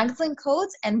Magdalene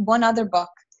Codes, and one other book.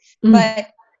 But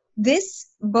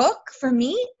this book, for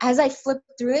me, as I flipped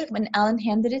through it when Alan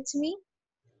handed it to me,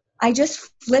 I just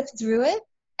flipped through it,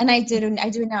 and I do it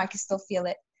now. I can still feel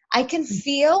it. I can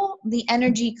feel the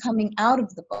energy coming out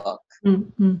of the book.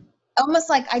 Almost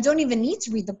like I don't even need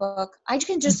to read the book. I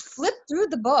can just flip through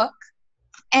the book,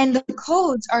 and the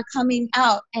codes are coming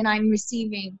out, and I'm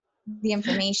receiving the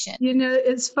information.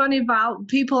 It's funny about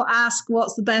people ask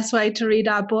what's the best way to read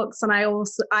our books, and I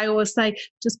always say,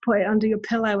 just put it under your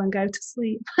pillow and go to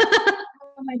sleep.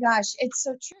 Oh my gosh, it's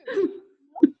so true.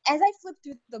 As I flip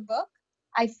through the book,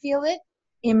 I feel it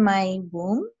in my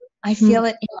womb. I feel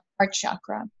it in my heart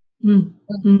chakra. And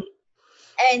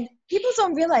people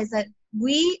don't realize that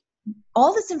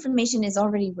all this information is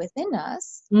already within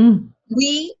us.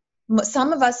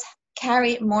 Some of us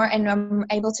carry it more and are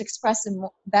able to express it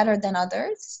better than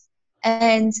others.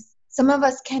 And some of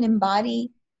us can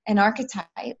embody an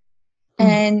archetype.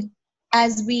 And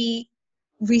as we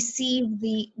receive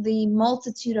the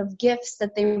multitude of gifts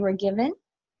that they were given,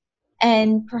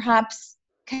 and perhaps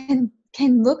can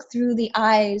look through the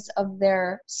eyes of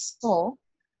their soul,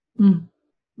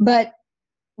 but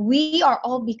we are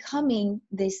all becoming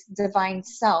this divine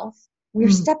self.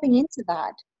 We're stepping into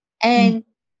that. And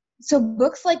so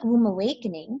books like Womb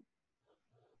Awakening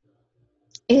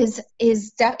is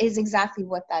exactly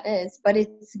what that is, but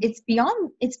it's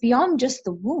beyond just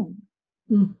the womb.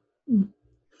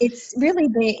 It's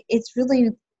really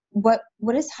what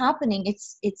is happening.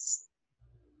 It's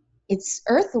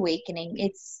Earth awakening.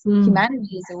 It's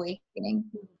humanity's awakening.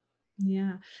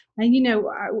 Yeah. And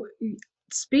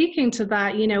speaking to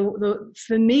that,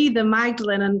 for me, the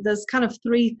Magdalene, and there's kind of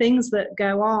three things that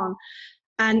go on.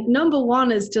 And number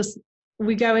one is just,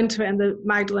 we go into it in the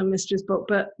Magdalene Mysteries book,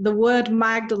 but the word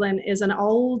Magdalene is an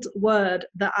old word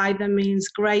that either means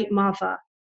great mother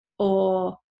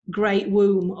or great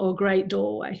womb or great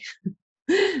doorway.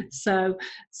 So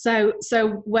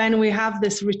when we have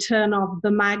this return of the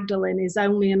Magdalene, is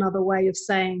only another way of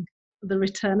saying the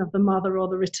return of the mother, or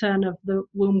the return of the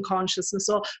womb consciousness,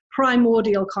 or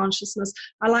primordial consciousness.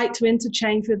 I like to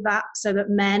interchange with that so that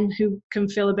men who can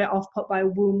feel a bit off put by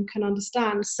womb can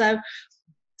understand. So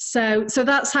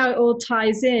that's how it all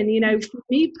ties in. For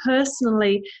me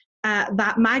personally,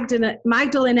 that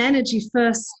Magdalene energy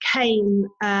first came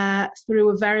through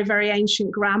a very, very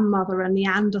ancient grandmother, a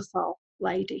Neanderthal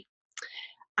lady.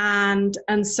 And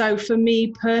so for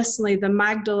me personally, the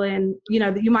Magdalene,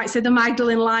 you might say the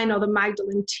Magdalene line or the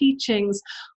Magdalene teachings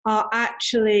are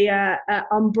actually an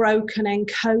unbroken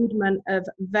encodement of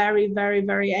very, very,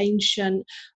 very ancient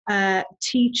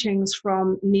teachings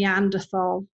from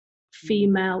Neanderthal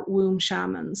female womb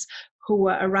shamans who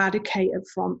were eradicated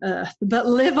from Earth, but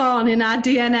live on in our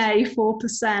DNA,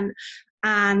 4%.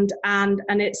 And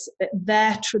it's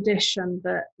their tradition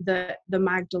that the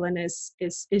Magdalene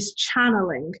is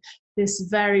channeling this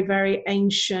very, very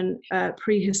ancient,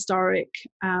 prehistoric,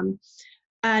 and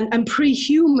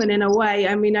pre-human in a way.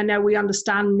 I mean, I know we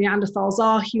understand Neanderthals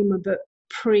are human, but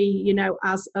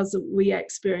as we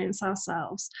experience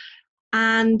ourselves,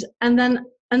 and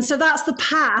so that's the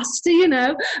past, and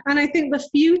I think the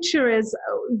future is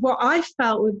what I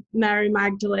felt with Mary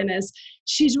Magdalene is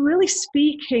she's really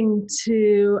speaking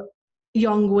to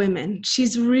young women.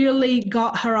 She's really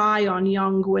got her eye on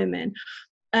young women,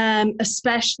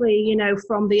 especially,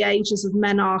 from the ages of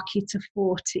menarche to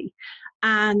 40.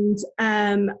 And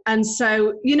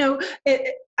so,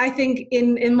 I think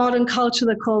in modern culture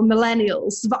they're called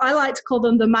millennials, but I like to call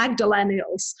them the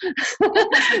Magdalenials.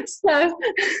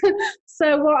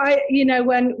 So what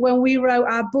when we wrote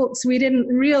our books, we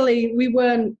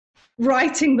weren't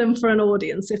writing them for an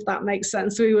audience, if that makes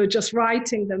sense. We were just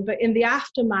writing them. But in the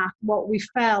aftermath, what we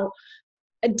felt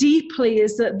deeply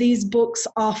is that these books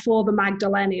are for the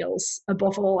Magdalenials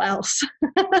above all else.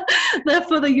 They're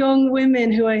for the young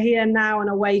women who are here now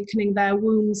and awakening their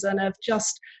wombs and have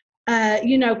just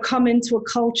come into a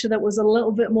culture that was a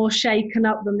little bit more shaken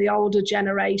up than the older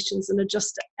generations, and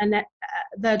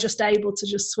they're just able to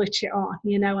just switch it on,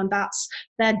 and that's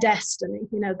their destiny.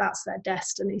 That's their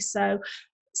destiny. So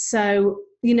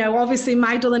obviously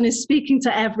Magdalene is speaking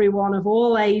to everyone of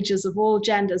all ages, of all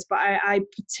genders, but I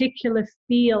particularly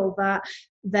feel that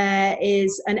there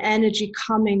is an energy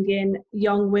coming in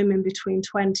young women between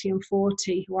 20 and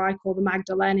 40, who I call the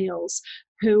Magdalenials,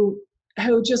 who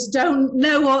just don't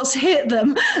know what's hit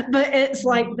them, but it's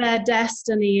like their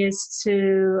destiny is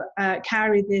to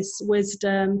carry this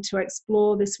wisdom, to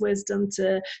explore this wisdom,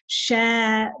 to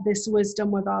share this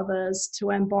wisdom with others,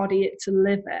 to embody it, to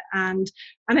live it. And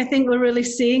I think we're really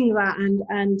seeing that,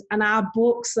 and our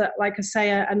books that, like I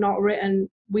say, are not written,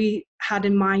 we had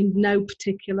in mind no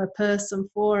particular person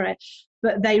for it,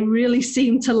 but they really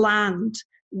seem to land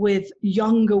with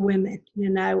younger women,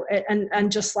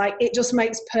 and just like, it just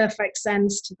makes perfect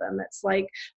sense to them. It's like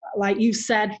you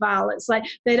said, Val, it's like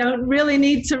they don't really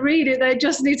need to read it, they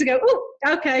just need to go, oh,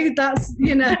 okay, that's,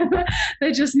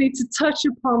 they just need to touch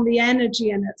upon the energy.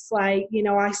 And it's like,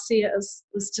 I see it as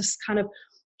just kind of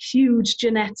huge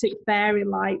genetic fairy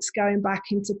lights going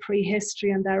back into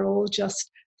prehistory, and they're all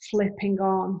just flipping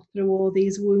on through all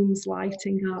these wombs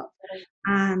lighting up,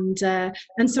 and so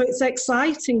it's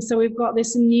exciting. So we've got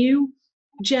this new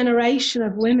generation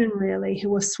of women really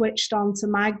who are switched on to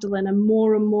Magdalene, and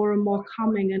more and more and more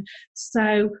coming. And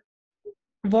so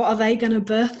what are they going to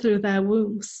birth through their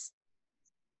wombs?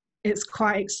 It's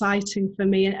quite exciting for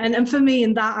me, and for me,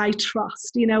 in that I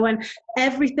trust, when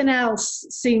everything else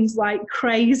seems like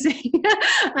crazy.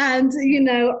 And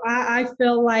I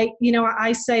feel like,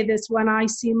 I say this, when I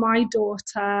see my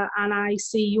daughter and I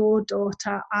see your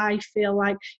daughter, I feel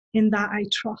like in that I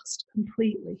trust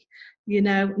completely.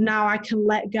 Now I can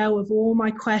let go of all my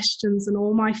questions and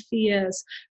all my fears,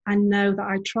 and know that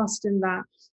I trust in that.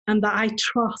 And that I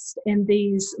trust in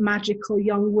these magical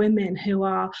young women who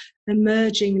are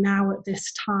emerging now at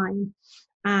this time.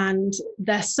 And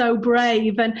they're so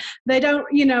brave, and they don't,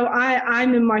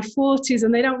 I'm in my 40s,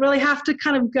 and they don't really have to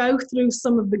kind of go through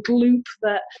some of the gloop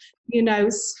that,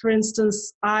 for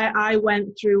instance, I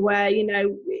went through, where,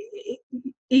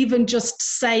 even just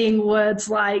saying words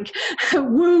like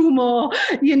womb, or,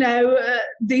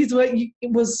 these were,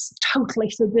 it was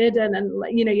totally forbidden. And,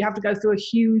 you have to go through a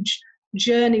huge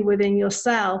journey within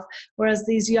yourself, whereas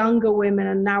these younger women,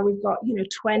 and now we've got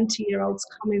 20-year-olds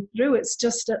coming through, it's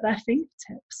just at their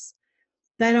fingertips.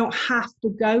 They don't have to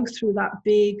go through that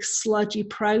big sludgy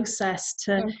process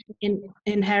to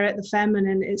inherit the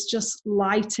feminine. It's just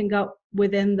lighting up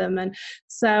within them. And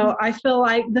so I feel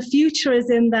like the future is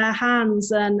in their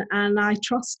hands, and I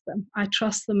trust them. I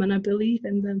trust them, and I believe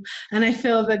in them. And I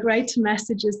feel the greater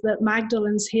message is that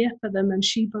Magdalene's here for them, and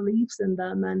she believes in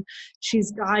them, and she's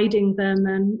guiding them.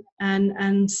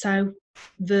 And so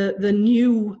the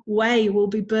new way will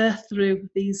be birthed through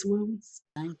these wombs.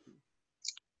 Thank you.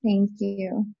 Thank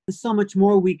you. There's so much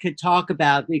more we could talk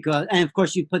about, because, and of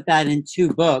course you put that in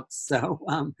 2 books. So,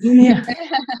 yeah.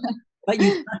 But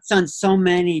you touched on so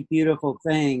many beautiful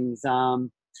things.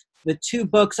 The 2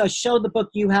 books, I'll show the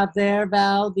book you have there,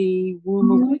 Val, The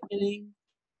Womb Awakening.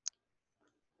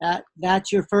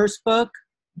 That's your first book?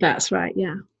 That's right,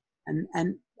 yeah. And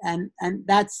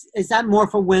is that more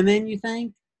for women, you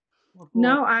think?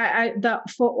 No, I that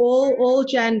for all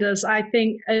genders, I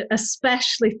think,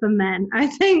 especially for men. I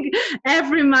think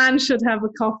every man should have a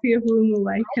copy of Womb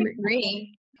Awakening. I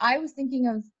agree. I was thinking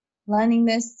of lending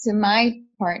this to my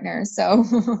partner, so.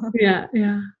 Yeah.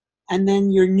 And then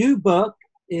your new book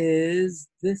is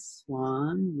this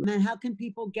one. And how can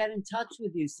people get in touch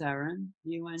with you, Seren?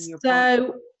 You and your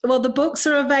partner? Well, the books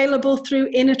are available through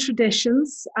Inner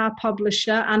Traditions, our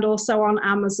publisher, and also on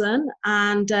Amazon.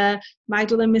 And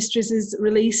Magdalene Mysteries is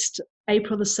released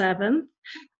April the 7th.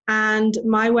 And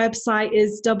my website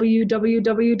is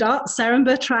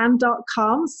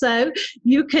www.serenbertrand.com. So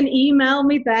you can email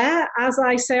me there. As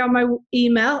I say on my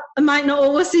email, I might not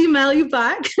always email you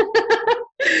back.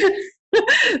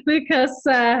 because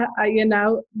you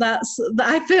know,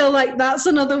 I feel like that's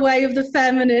another way of the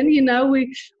feminine. You know,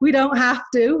 we don't have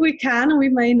to, we can, we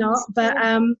may not, but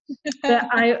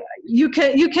you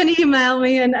can email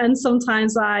me, and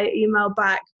sometimes I email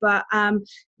back, but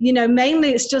you know,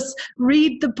 mainly it's just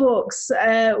read the books.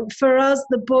 For us,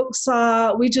 the books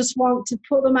we just want to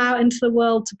put them out into the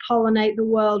world to pollinate the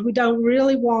world. We don't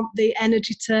really want the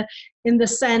energy to, in the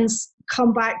sense,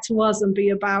 come back to us and be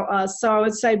about us. So I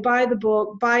would say buy the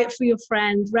book, buy it for your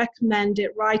friend, recommend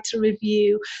it, write a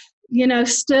review, you know,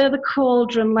 stir the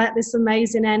cauldron, let this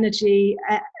amazing energy,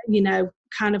 you know,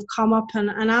 kind of come up.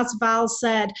 And as Val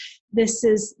said, this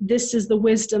is the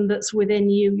wisdom that's within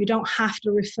you. You don't have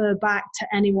to refer back to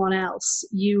anyone else.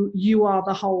 You are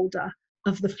the holder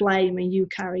of the flame, and you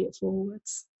carry it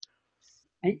forwards.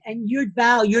 And you're,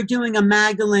 Val, you're doing a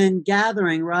Magdalene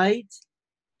gathering, right?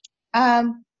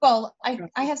 Well,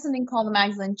 I have something called the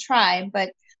Magdalene Tribe,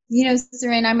 but you know,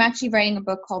 Seren, I'm actually writing a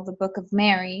book called The Book of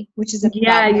Mary, which is about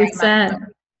Mary Magdalene.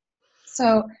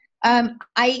 So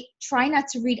I try not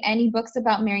to read any books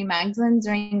about Mary Magdalene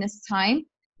during this time,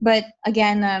 but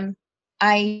again,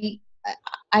 I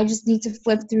just need to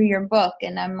flip through your book,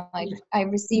 and I'm like, I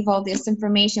receive all this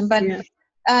information, but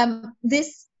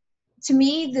this, to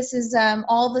me, this is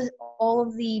all of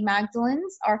the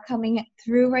Magdalenes are coming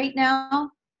through right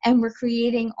now. And we're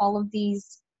creating all of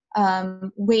these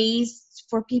ways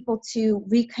for people to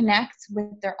reconnect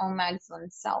with their own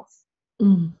Magdalene self.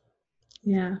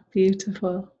 Yeah,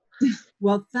 beautiful.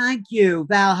 Well, thank you.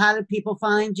 Val, how do people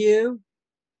find you?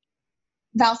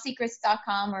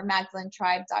 valsecrets.com or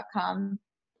magdalenetribe.com.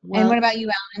 Well, and what about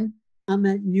you, Alan? I'm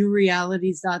at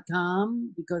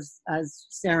newrealities.com because, as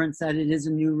Seren said, it is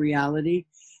a new reality.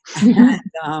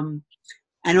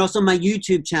 And also my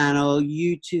YouTube channel,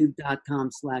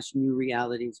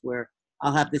 youtube.com/newrealities, where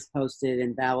I'll have this posted,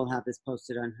 and Val will have this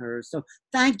posted on hers. So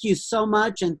thank you so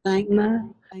much, and thank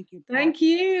you. Thank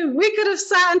you. We could have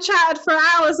sat and chatted for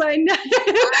hours, I know.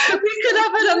 We could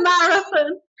have had a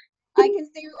marathon. I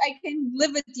can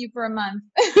live with you for a month.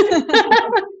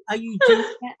 Are you doing,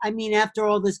 I mean, after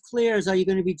all this clears, are you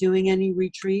going to be doing any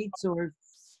retreats or?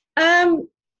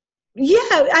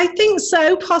 Yeah, I think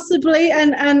so, possibly.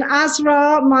 And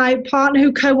Azra, my partner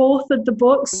who co-authored the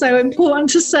book, so important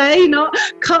to say, not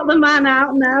cut the man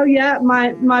out now. Yeah,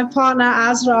 my partner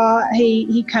Azra,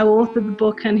 he co-authored the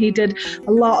book, and he did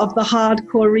a lot of the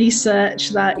hardcore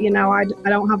research that, you know, I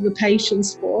don't have the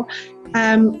patience for.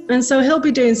 And so he'll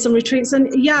be doing some retreats,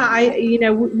 and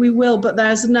we will, but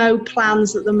there's no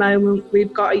plans at the moment.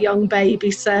 We've got a young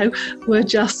baby, so we're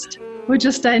just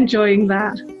enjoying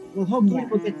that. Well, hopefully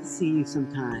we'll get to see you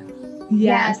sometime.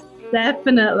 Yes,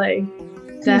 definitely.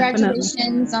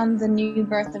 Congratulations on the new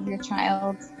birth of your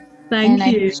child. Thank you.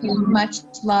 I wish you much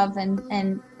love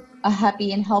and a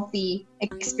happy and healthy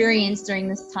experience during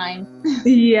this time.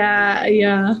 Yeah.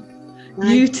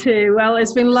 You too. Well,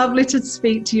 it's been lovely to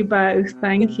speak to you both.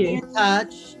 Thank you. Be in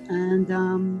touch, and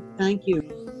thank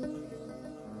you.